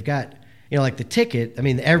that. They've got, like the ticket, I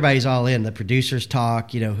mean, everybody's all in. The producers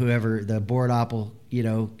talk, whoever, the board opple,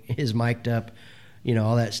 is mic'd up,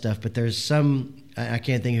 all that stuff. But there's some, I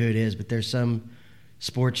can't think of who it is, but there's some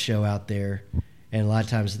sports show out there, and a lot of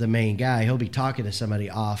times the main guy, he'll be talking to somebody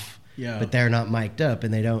off, but they're not mic'd up,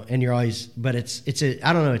 and they don't, and you're always, but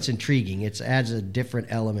I don't know, it's intriguing. It adds a different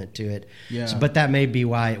element to it. Yeah. So, but that may be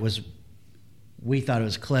why we thought it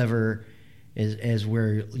was clever, as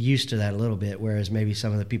we're used to that a little bit, whereas maybe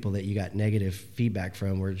some of the people that you got negative feedback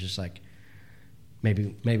from were just like,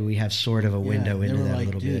 maybe we have sort of a window into that a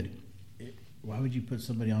little bit. Why would you put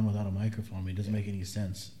somebody on without a microphone? I mean, it doesn't make any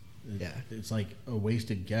sense. Yeah. It's like a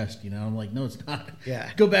wasted guest, I'm like, no, it's not.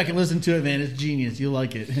 Yeah. Go back and listen to it, man. It's genius. You'll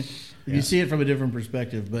like it. You see it from a different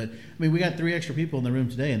perspective. But, I mean, we got 3 extra people in the room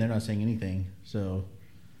today, and they're not saying anything. So,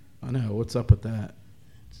 I know. What's up with that?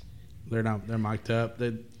 They're mic'd up.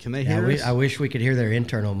 Can they hear us? I wish we could hear their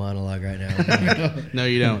internal monologue right now. No,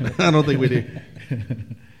 you don't. I don't think we do.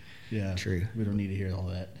 yeah. True. We don't need to hear all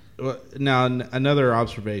that. Well, now, another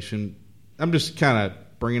observation. I'm just kind of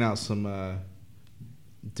bringing out some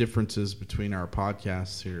differences between our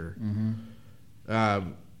podcasts here.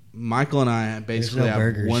 Mm-hmm. Michael and I basically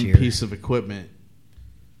have one here. piece of equipment.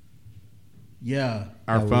 Yeah.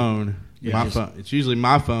 Our phone. Yeah, my phone. It's usually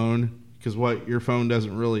my phone because your phone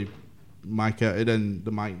doesn't really mic out.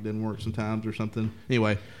 The mic didn't work sometimes or something.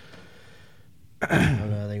 Anyway. I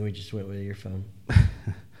don't know. I think we just went with your phone.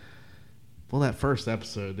 Well, that first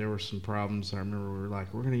episode, there were some problems. I remember we were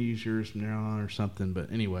like, we're going to use yours from now on or something.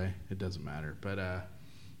 But anyway, it doesn't matter. But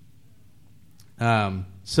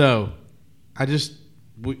so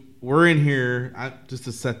we're in here just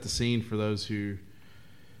to set the scene for those who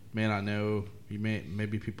may not know.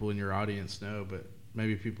 Maybe people in your audience know, but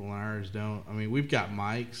maybe people in ours don't. I mean, we've got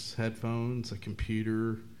mics, headphones, a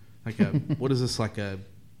computer, what is this, what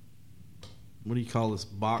do you call this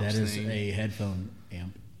box thing? That is a headphone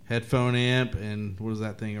amp. Headphone amp, and what is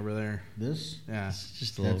that thing over there? This? Yeah. It's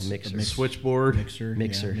just a little mixer. Switchboard.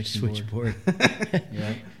 Mixer. Switchboard.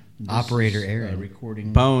 Yeah. Operator Aaron.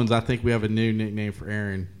 Recording. Bones, I think we have a new nickname for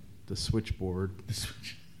Aaron. The switchboard.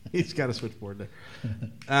 He's got a switchboard there.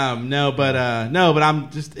 No, but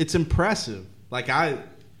I'm just, it's impressive. Like, I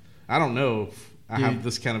don't know if I have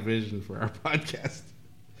this kind of vision for our podcast,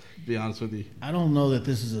 to be honest with you. I don't know that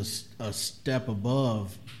this is a step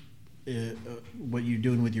above what you're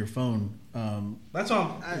doing with your phone. That's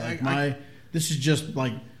all. This is just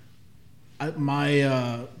like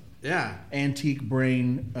my antique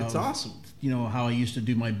brain. It's awesome. How I used to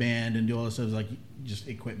do my band and do all this stuff, like just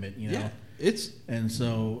equipment. Yeah, and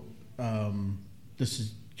so this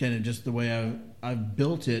is kind of just the way I've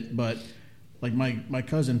built it. But like my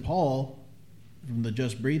cousin Paul from the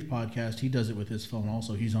Just Breathe podcast, he does it with his phone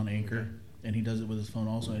also. He's on Anchor, and he does it with his phone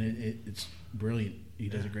also, and it's brilliant. He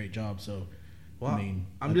does a great job. So, well,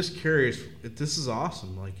 I'm just curious. This is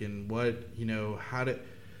awesome. Like, in what how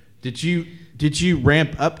did you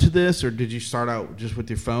ramp up to this, or did you start out just with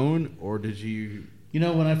your phone, or did you?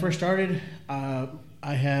 When I first started, I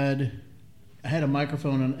had a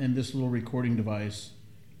microphone and this little recording device,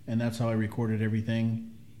 and that's how I recorded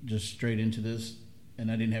everything, just straight into this,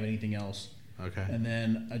 and I didn't have anything else. Okay. And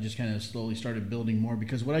then I just kind of slowly started building more,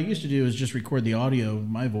 because what I used to do is just record the audio,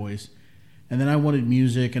 my voice, and then I wanted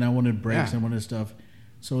music and I wanted breaks and I wanted stuff.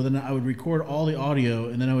 So then I would record all the audio,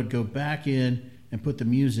 and then I would go back in and put the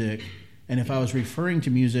music. And if I was referring to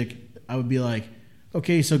music, I would be like,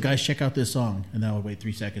 okay, so guys, check out this song. And then I would wait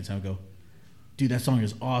 3 seconds. I would go, dude, that song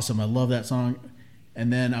is awesome. I love that song.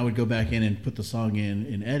 And then I would go back in and put the song in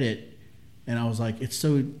and edit. And I was like, it's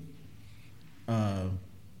so,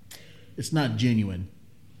 it's not genuine.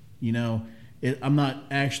 I'm not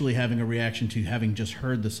actually having a reaction to having just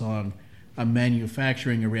heard the song. I'm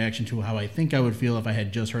manufacturing a reaction to how I think I would feel if I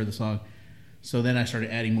had just heard the song. So then I started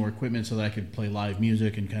adding more equipment so that I could play live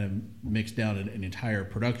music and kind of mix down an entire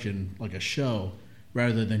production, like a show,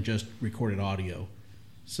 rather than just recorded audio.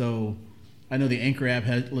 So I know the Anchor app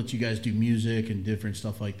lets you guys do music and different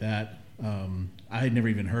stuff like that. I had never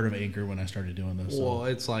even heard of Anchor when I started doing this. Well,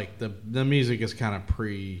 it's like the music is kind of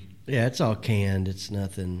Yeah, it's all canned. It's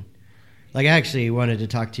nothing. Like, I actually wanted to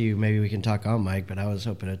talk to you. Maybe we can talk on mic, but I was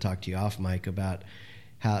hoping to talk to you off mic about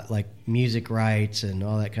how, like, music rights and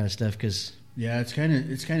all that kind of stuff. Because it's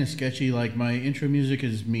kind of sketchy. Like, my intro music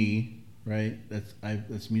is me, right?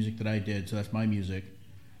 That's music that I did, so that's my music.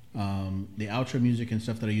 The outro music and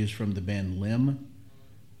stuff that I use from the band Limb,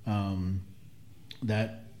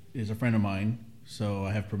 that is a friend of mine, so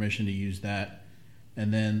I have permission to use that.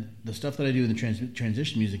 And then the stuff that I do in the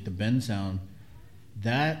transition music, the bend sound,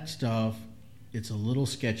 that stuff, it's a little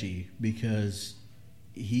sketchy because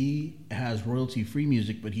he has royalty-free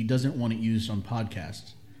music, but he doesn't want it used on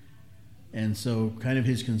podcasts. And so kind of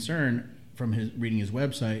his concern from reading his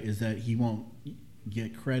website is that he won't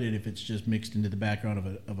get credit if it's just mixed into the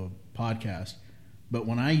background of a podcast. But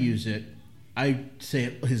when I use it, I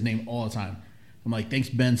say his name all the time. I'm like, thanks,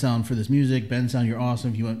 Ben Sound, for this music. Ben Sound, you're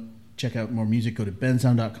awesome. If you want to check out more music, go to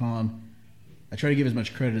bensound.com. I try to give as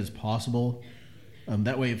much credit as possible.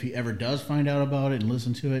 That way, if he ever does find out about it and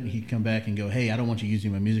listen to it, he'd come back and go, hey, I don't want you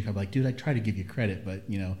using my music. I'm like, dude, I try to give you credit. But,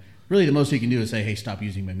 really the most he can do is say, hey, stop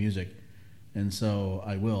using my music. And so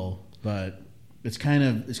I will. But it's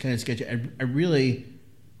kind of sketchy. I really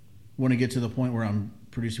want to get to the point where I'm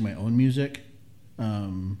producing my own music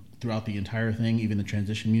throughout the entire thing, even the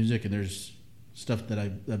transition music. And there's stuff that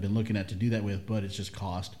I've been looking at to do that with, but it's just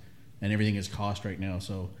cost, and everything is cost right now.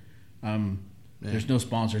 So there's no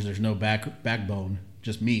sponsors, there's no backbone,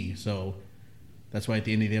 just me. So that's why at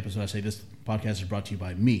the end of the episode I say this podcast is brought to you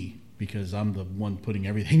by me, because I'm the one putting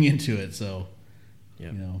everything into it. So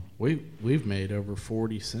Yep. you know, We've made over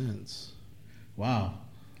 40 cents. wow.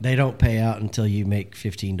 They don't pay out until you make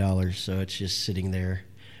 $15, so it's just sitting there.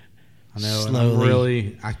 I know. Slowly.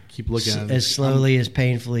 And I keep looking at it. As slowly, as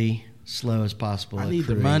painfully slow as possible. I need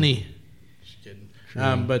the accruing. money. Just kidding.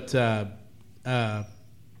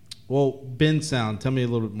 Well, Ben Sound. Tell me a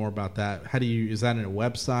little bit more about that. How do you? Is that in a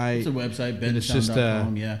website? It's a website, And it's just,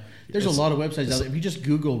 bensound.com. Yeah, there's a it's- lot of websites out there. If you just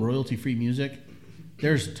Google royalty-free music,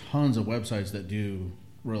 there's tons of websites that do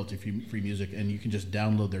royalty-free music, and you can just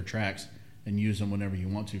download their tracks and use them whenever you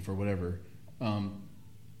want to for whatever.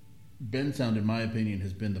 Ben Sound, in my opinion,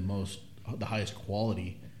 has been the highest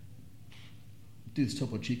quality. Dude, this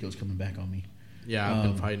Topo Chico's coming back on me. Yeah, I've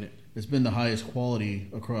been fighting it. It's been the highest quality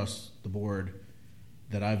across the board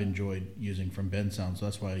that I've enjoyed using from Ben Sound, so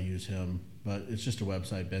that's why I use him. But it's just a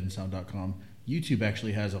website, bensound.com. YouTube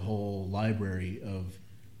actually has a whole library of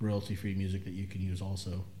royalty-free music that you can use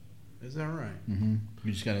also. Is that right? Mm-hmm.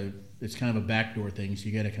 You just gotta, it's kind of a backdoor thing, so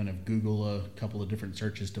you gotta kind of Google a couple of different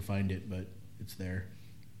searches to find it, but it's there.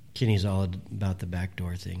 Kenny's all about the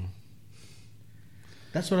backdoor thing.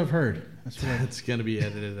 That's what I've heard. It's going to be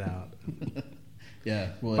edited out. Yeah.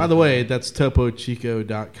 Well, By the way, that's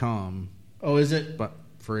topochico.com. oh, is it? But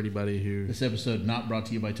for anybody who This episode not brought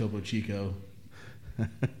to you by Topo Chico.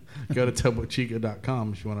 go to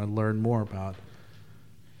topochico.com if you want to learn more about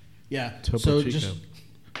Yeah. Topo So Chico.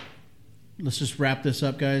 let's just wrap this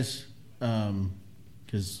up, guys,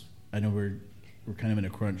 because I know we're kind of in a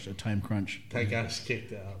time crunch. That got us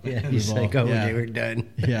kicked out. Yeah, We've he's like, all- oh, yeah. we're done.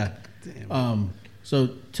 Yeah. Damn. So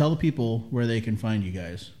tell the people where they can find you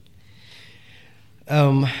guys.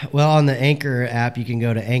 Well, on the Anchor app, you can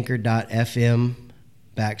go to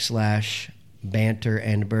anchor.fm/banter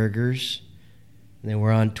and burgers. And then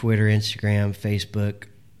we're on Twitter, Instagram, Facebook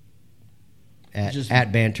Just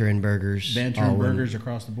at banter and burgers. Banter all and one- burgers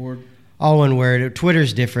across the board. all one word.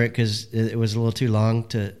 Twitter's different because it was a little too long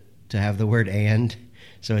to have the word and.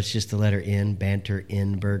 So it's just the letter N, banter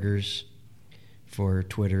in burgers for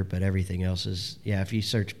Twitter. But everything else is, if you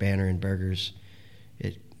search banter and burgers,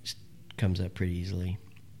 it comes up pretty easily.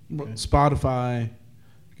 Spotify,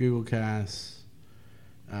 Google Casts,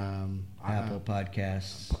 Apple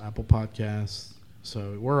Podcasts. Apple Podcasts.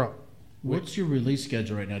 So we're up What's your release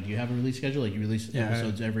schedule right now? Do you have a release schedule? Like you release Yeah.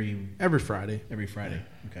 episodes every Friday. Friday?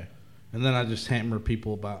 Okay. And then I just hammer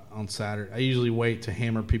people on Saturday. I usually wait to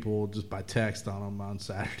hammer people just by text on them on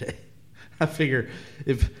Saturday. I figure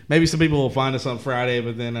if maybe some people will find us on Friday,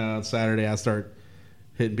 but then on Saturday I start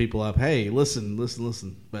hitting people up. Hey, listen.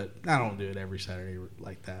 But I don't do it every Saturday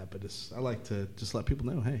like that. But I like to just let people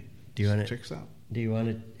know. Hey, Do you want check us out? Do you want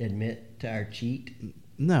to admit to our cheat?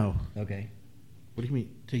 No. Okay. What do you mean?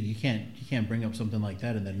 So you can't bring up something like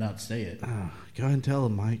that and then not say it. Go ahead and tell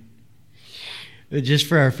them, Mike. Just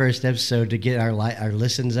for our first episode to get our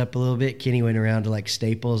listens up a little bit, Kenny went around to like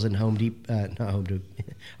Staples and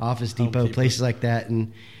Office Depot, Depot. places like that,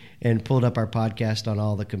 and pulled up our podcast on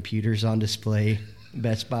all the computers on display.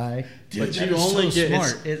 Best Buy. Dude, But that you is only so get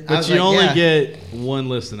smart. I was like, only yeah. get one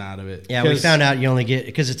listen out of it. Yeah, we 'Cause- found out you only get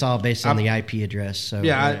because it's all based on the IP address. So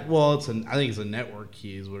Yeah, I think it's a network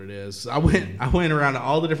key is what it is. I went around to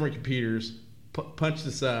all the different computers, punched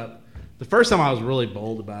this up. The first time I was really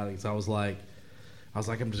bold about it because I was like, I'm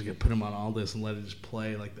just gonna put them on all this and let it just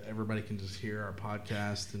play, like everybody can just hear our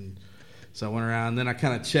podcast. And so I went around, and then I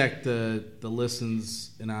kind of checked the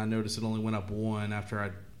listens, and I noticed it only went up one after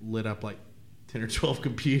I lit up like 10 or 12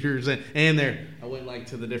 computers, and there I went like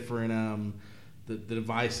to the different the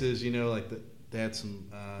devices, like they had some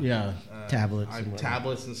Tablets and whatnot.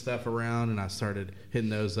 tablets and stuff around, and I started hitting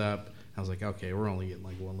those up. I was like, okay, we're only getting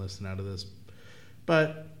like one listen out of this,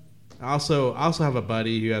 but I also have a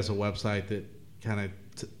buddy who has a website that kind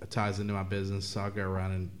of ties into my business, so I'll go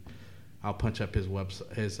around and I'll punch up his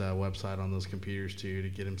website on those computers too to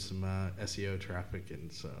get him some SEO traffic, and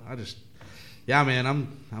so I just. Yeah, man,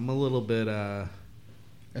 I'm a little bit.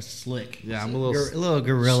 That's slick. Yeah, I'm a You're a little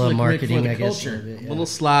guerrilla Slick Rick marketing, for the I guess. culture. a little bit, a little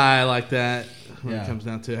sly like that when Yeah. it comes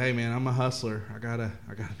down to. Hey, man, I'm a hustler. I gotta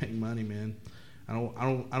make money, man. I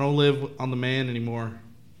don't live on the man anymore.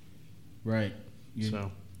 Right.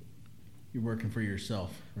 So You're working for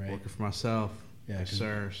yourself, right? working for myself. Yeah, Yes, 'cause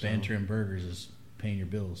sir. So, Banter and burgers is paying your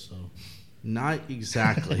bills, so Not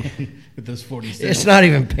exactly. With those 40 cents. It's not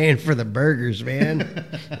even paying for the burgers, man.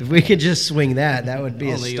 If we could just swing that would be I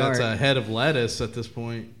a don't think start. that's a head of lettuce at this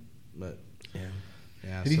point. But yeah.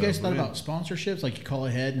 Have you guys thought about sponsorships? Like you call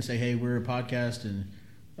ahead and say, "Hey, we're a podcast, and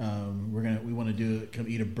we want to come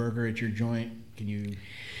eat a burger at your joint." Can you?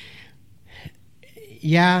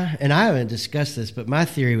 Yeah, and I haven't discussed this, but my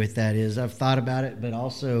theory with that is I've thought about it, but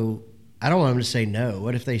also I don't want them to say no.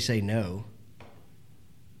 What if they say no?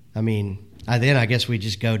 I mean, then I guess we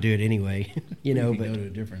just go do it anyway, you know. We But go to a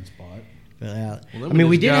different spot. I mean,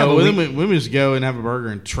 we did have a we just go and have a burger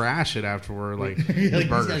and trash it afterward. Like the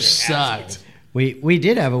burger sucked. We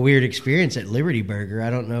did have a weird experience at Liberty Burger. I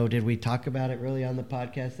don't know, did we talk about it really on the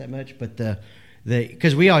podcast that much? But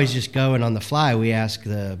because we always just go and on the fly we ask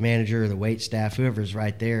the manager or the wait staff, whoever's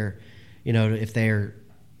right there, you know, if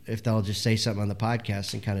they'll just say something on the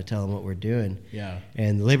podcast and kind of tell them what we're doing. Yeah.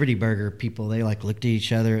 And the Liberty Burger people, they like looked at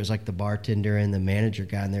each other. It was like the bartender and the manager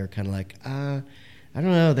guy, and they were kind of like, I don't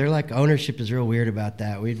know. They're like, ownership is real weird about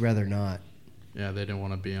that. We'd rather not. Yeah, they didn't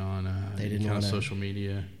want to be on They didn't any kind of wanna- social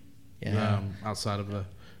media. Yeah. Outside of the.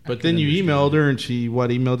 But then you emailed her, and she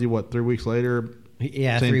emailed you 3 weeks later.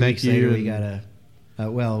 Yeah, saying 3 thank weeks later you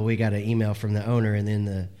we got an email from the owner and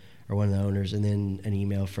then one of the owners, and then an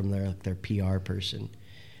email from their PR person.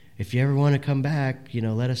 If you ever want to come back, you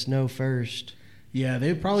know, let us know first. Yeah,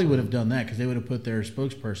 they probably would have done that because they would have put their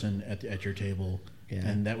spokesperson at your table,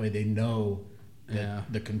 and that way they know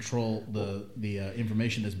that the control, the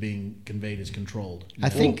information that's being conveyed is controlled. I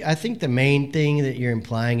think the main thing that you're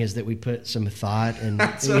implying is that we put some thought and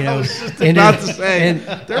That's you what know I was just about to say.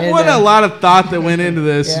 There wasn't a lot of thought that went into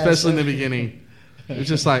this, Yeah, especially in the beginning. It was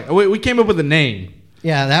just like we came up with a name.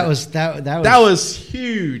 Yeah, that was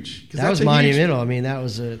huge. That was monumental. I mean, that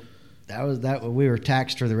was we were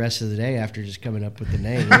taxed for the rest of the day after just coming up with the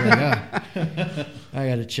name. We were like, oh, I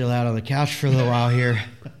got to chill out on the couch for a little while here.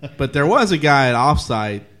 But there was a guy at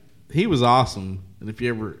Offsite. He was awesome. And if you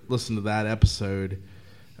ever listen to that episode,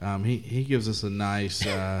 he gives us a nice.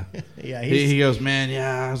 He goes,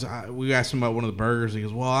 man, we asked him about one of the burgers. He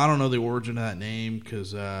goes, well, I don't know the origin of that name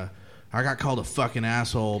because I got called a fucking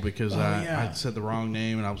asshole because I said the wrong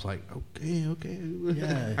name, and I was like, okay.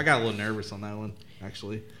 Yeah. I got a little nervous on that one,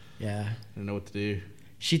 actually. Yeah. I didn't know what to do.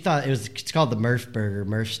 She thought it's called the Murph Burger,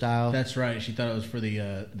 Murph style. That's right. She thought it was for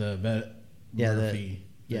the Murphy.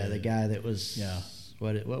 The guy that was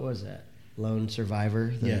what was that? Lone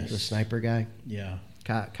survivor, the sniper guy. Yeah.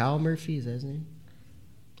 Kyle Murphy, is that his name?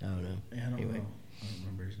 I don't know. Yeah, I don't know. I don't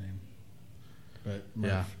remember his name. But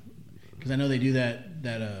Murph. Yeah. Because I know they do that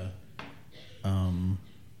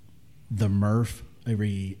the Murph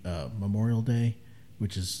every Memorial Day,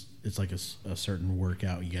 which is it's like a certain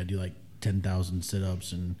workout. You got to do like 10,000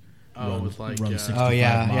 sit-ups and run 65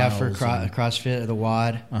 miles for CrossFit or the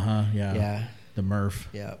WOD. Yeah. The Murph.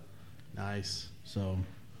 Yeah. Nice. So,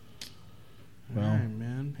 All right,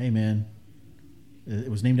 man. Hey, man. It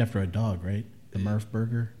was named after a dog, right? The Murph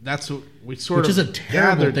Burger. That's what we Which is a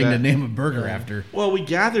terrible thing to name a burger after. Well, we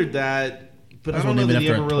gathered that. But I don't know that he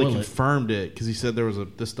ever really confirmed it because he said there was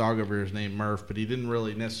this dog over here is named Murph, but he didn't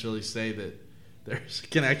really necessarily say that there's a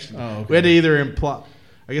connection. Oh, okay. We had to either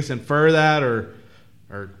infer that or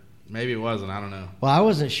maybe it wasn't. I don't know. Well, I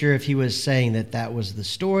wasn't sure if he was saying that was the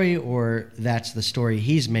story or that's the story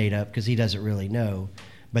he's made up because he doesn't really know.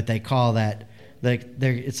 But they call that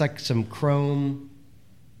it's like some chrome.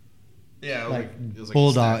 Yeah, it was like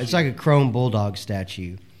bulldog. It's like a chrome bulldog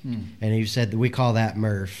statue, and he said that we call that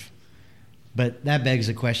Murph. But that begs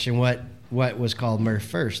the question: what was called Murph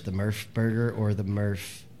first, the Murph Burger or the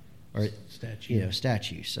Murph or statue?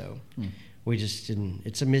 Statue. So we just didn't.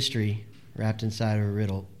 It's a mystery wrapped inside of a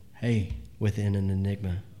riddle. Hey, within an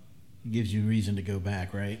enigma. It gives you reason to go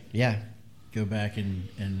back, right? Yeah, go back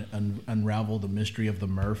and unravel the mystery of the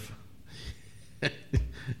Murph.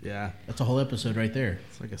 Yeah, that's a whole episode right there.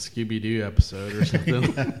 It's like a Scooby-Doo episode or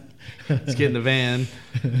something. Let's get in the van.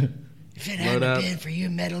 If it hadn't been for you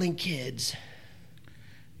meddling kids.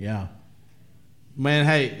 Yeah. Man,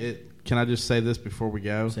 hey, can I just say this before we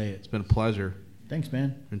go? Say it. It's been a pleasure. Thanks,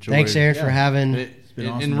 man. Thanks, Aaron, for having it's been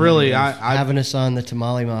awesome and really, having us on the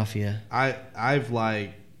Tamale Mafia. I've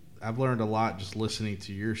learned a lot just listening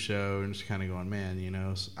to your show and just kind of going, man, you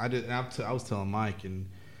know. So I was telling Mike and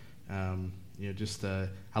you know, just I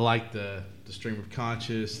like the stream of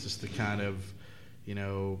conscious, just the kind of, you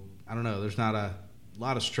know, I don't know. There's not a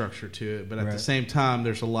lot of structure to it, but at the same time,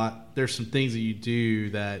 there's some things that you do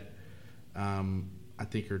that I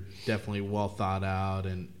think are definitely well thought out,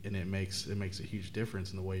 and it makes a huge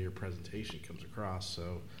difference in the way your presentation comes across.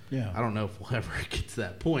 So yeah, I don't know if we'll ever get to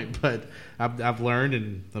that point, but I've learned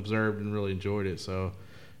and observed and really enjoyed it. So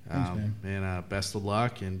Thanks, man. And best of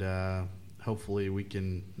luck, and hopefully we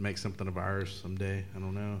can make something of ours someday. I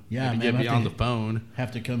don't know. Yeah, maybe man, get me on the phone.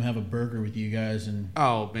 Have to come have a burger with you guys, and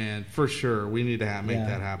Oh man, for sure, we need to make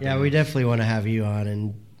that happen. Yeah, we definitely want to have you on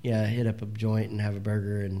and hit up a joint and have a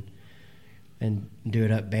burger and do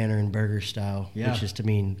it up Banner and Burger style, which is to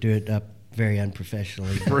mean do it up very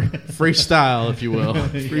unprofessionally. Freestyle, if you will.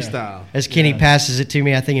 Freestyle. As Kenny passes it to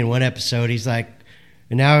me, I think in one episode he's like,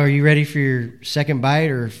 "And now are you ready for your second bite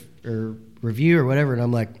or review or whatever?" And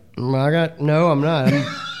I'm like, I'm not.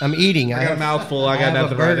 I'm eating. I got a mouthful. I got have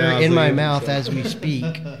nothing a burger right now. in my mouth as we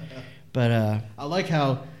speak. But I like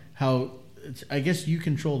how I guess you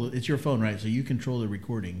control it's your phone, right? So you control the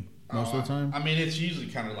recording most of the time. I mean, it's usually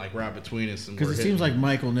kind of like right between us, Because it seems like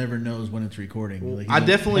Michael never knows when it's recording. Like, I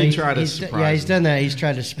definitely try to he's surprise. he's done that. He's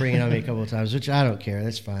tried to spring it on me a couple of times, which I don't care.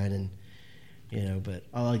 That's fine, and but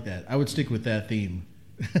I like that. I would stick with that theme.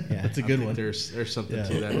 Yeah, That's a good one. There's something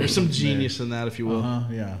to that. There's some genius in that, if you will.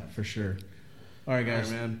 Yeah, for sure. All right,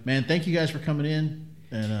 guys. All right, man, thank you guys for coming in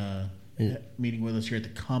and meeting with us here at the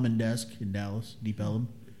Common Desk in Dallas, Deep Ellum.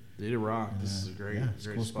 Data Rock. This is a great, it's a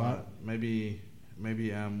great cool spot. Maybe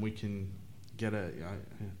we can get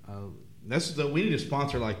we need a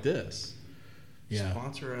sponsor like this. Yeah.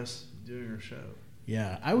 Sponsor us doing our show.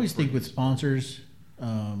 Yeah, I always think with sponsors,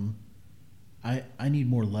 I need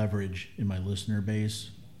more leverage in my listener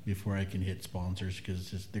base before I can hit sponsors,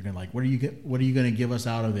 because they're gonna like, what are you going to give us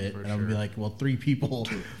out of it? For and I'm gonna be sure. like, well, 3 people.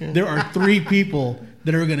 There are 3 people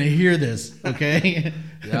that are going to hear this. Okay.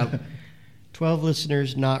 Yep. 12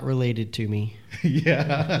 listeners not related to me.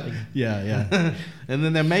 Yeah. And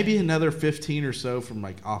then there may be another 15 or so from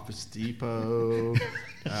like Office Depot,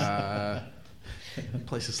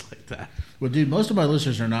 places like that. Well, dude, most of my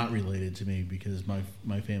listeners are not related to me because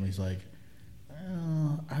my family's like,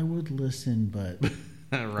 I would listen, but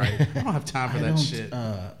Right. I don't have time for that shit.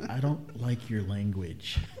 I don't like your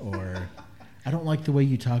language, or I don't like the way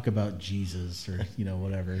you talk about Jesus, or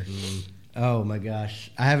whatever. Oh my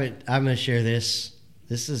gosh, I'm going to share this.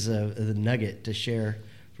 This is a nugget to share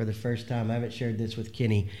for the first time. I haven't shared this with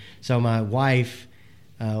Kenny. So my wife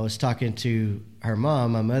was talking to her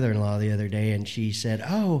mom, my mother-in-law, the other day, and she said,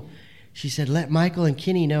 let Michael and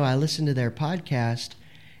Kenny know I listened to their podcast,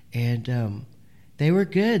 and they were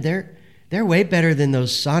good. They're way better than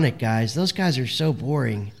those Sonic guys. Those guys are so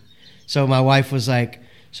boring. So my wife was like,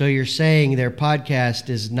 so you're saying their podcast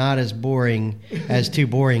is not as boring as 2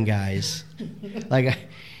 boring guys?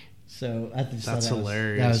 So I just That's thought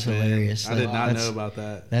hilarious. That was man. hilarious. I did not know about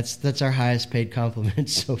that. That's our highest paid compliment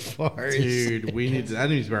so far. Dude, that needs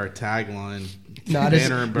to be our tagline. Not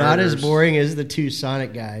as boring as the 2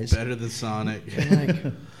 Sonic guys. Better than Sonic.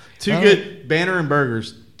 Like, Too good. Banner and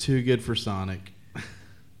Burgers. Too good for Sonic. I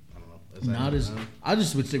don't know. I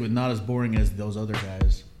just would stick with not as boring as those other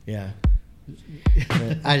guys. yeah.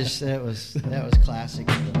 But that was classic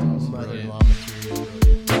mother-in-law material.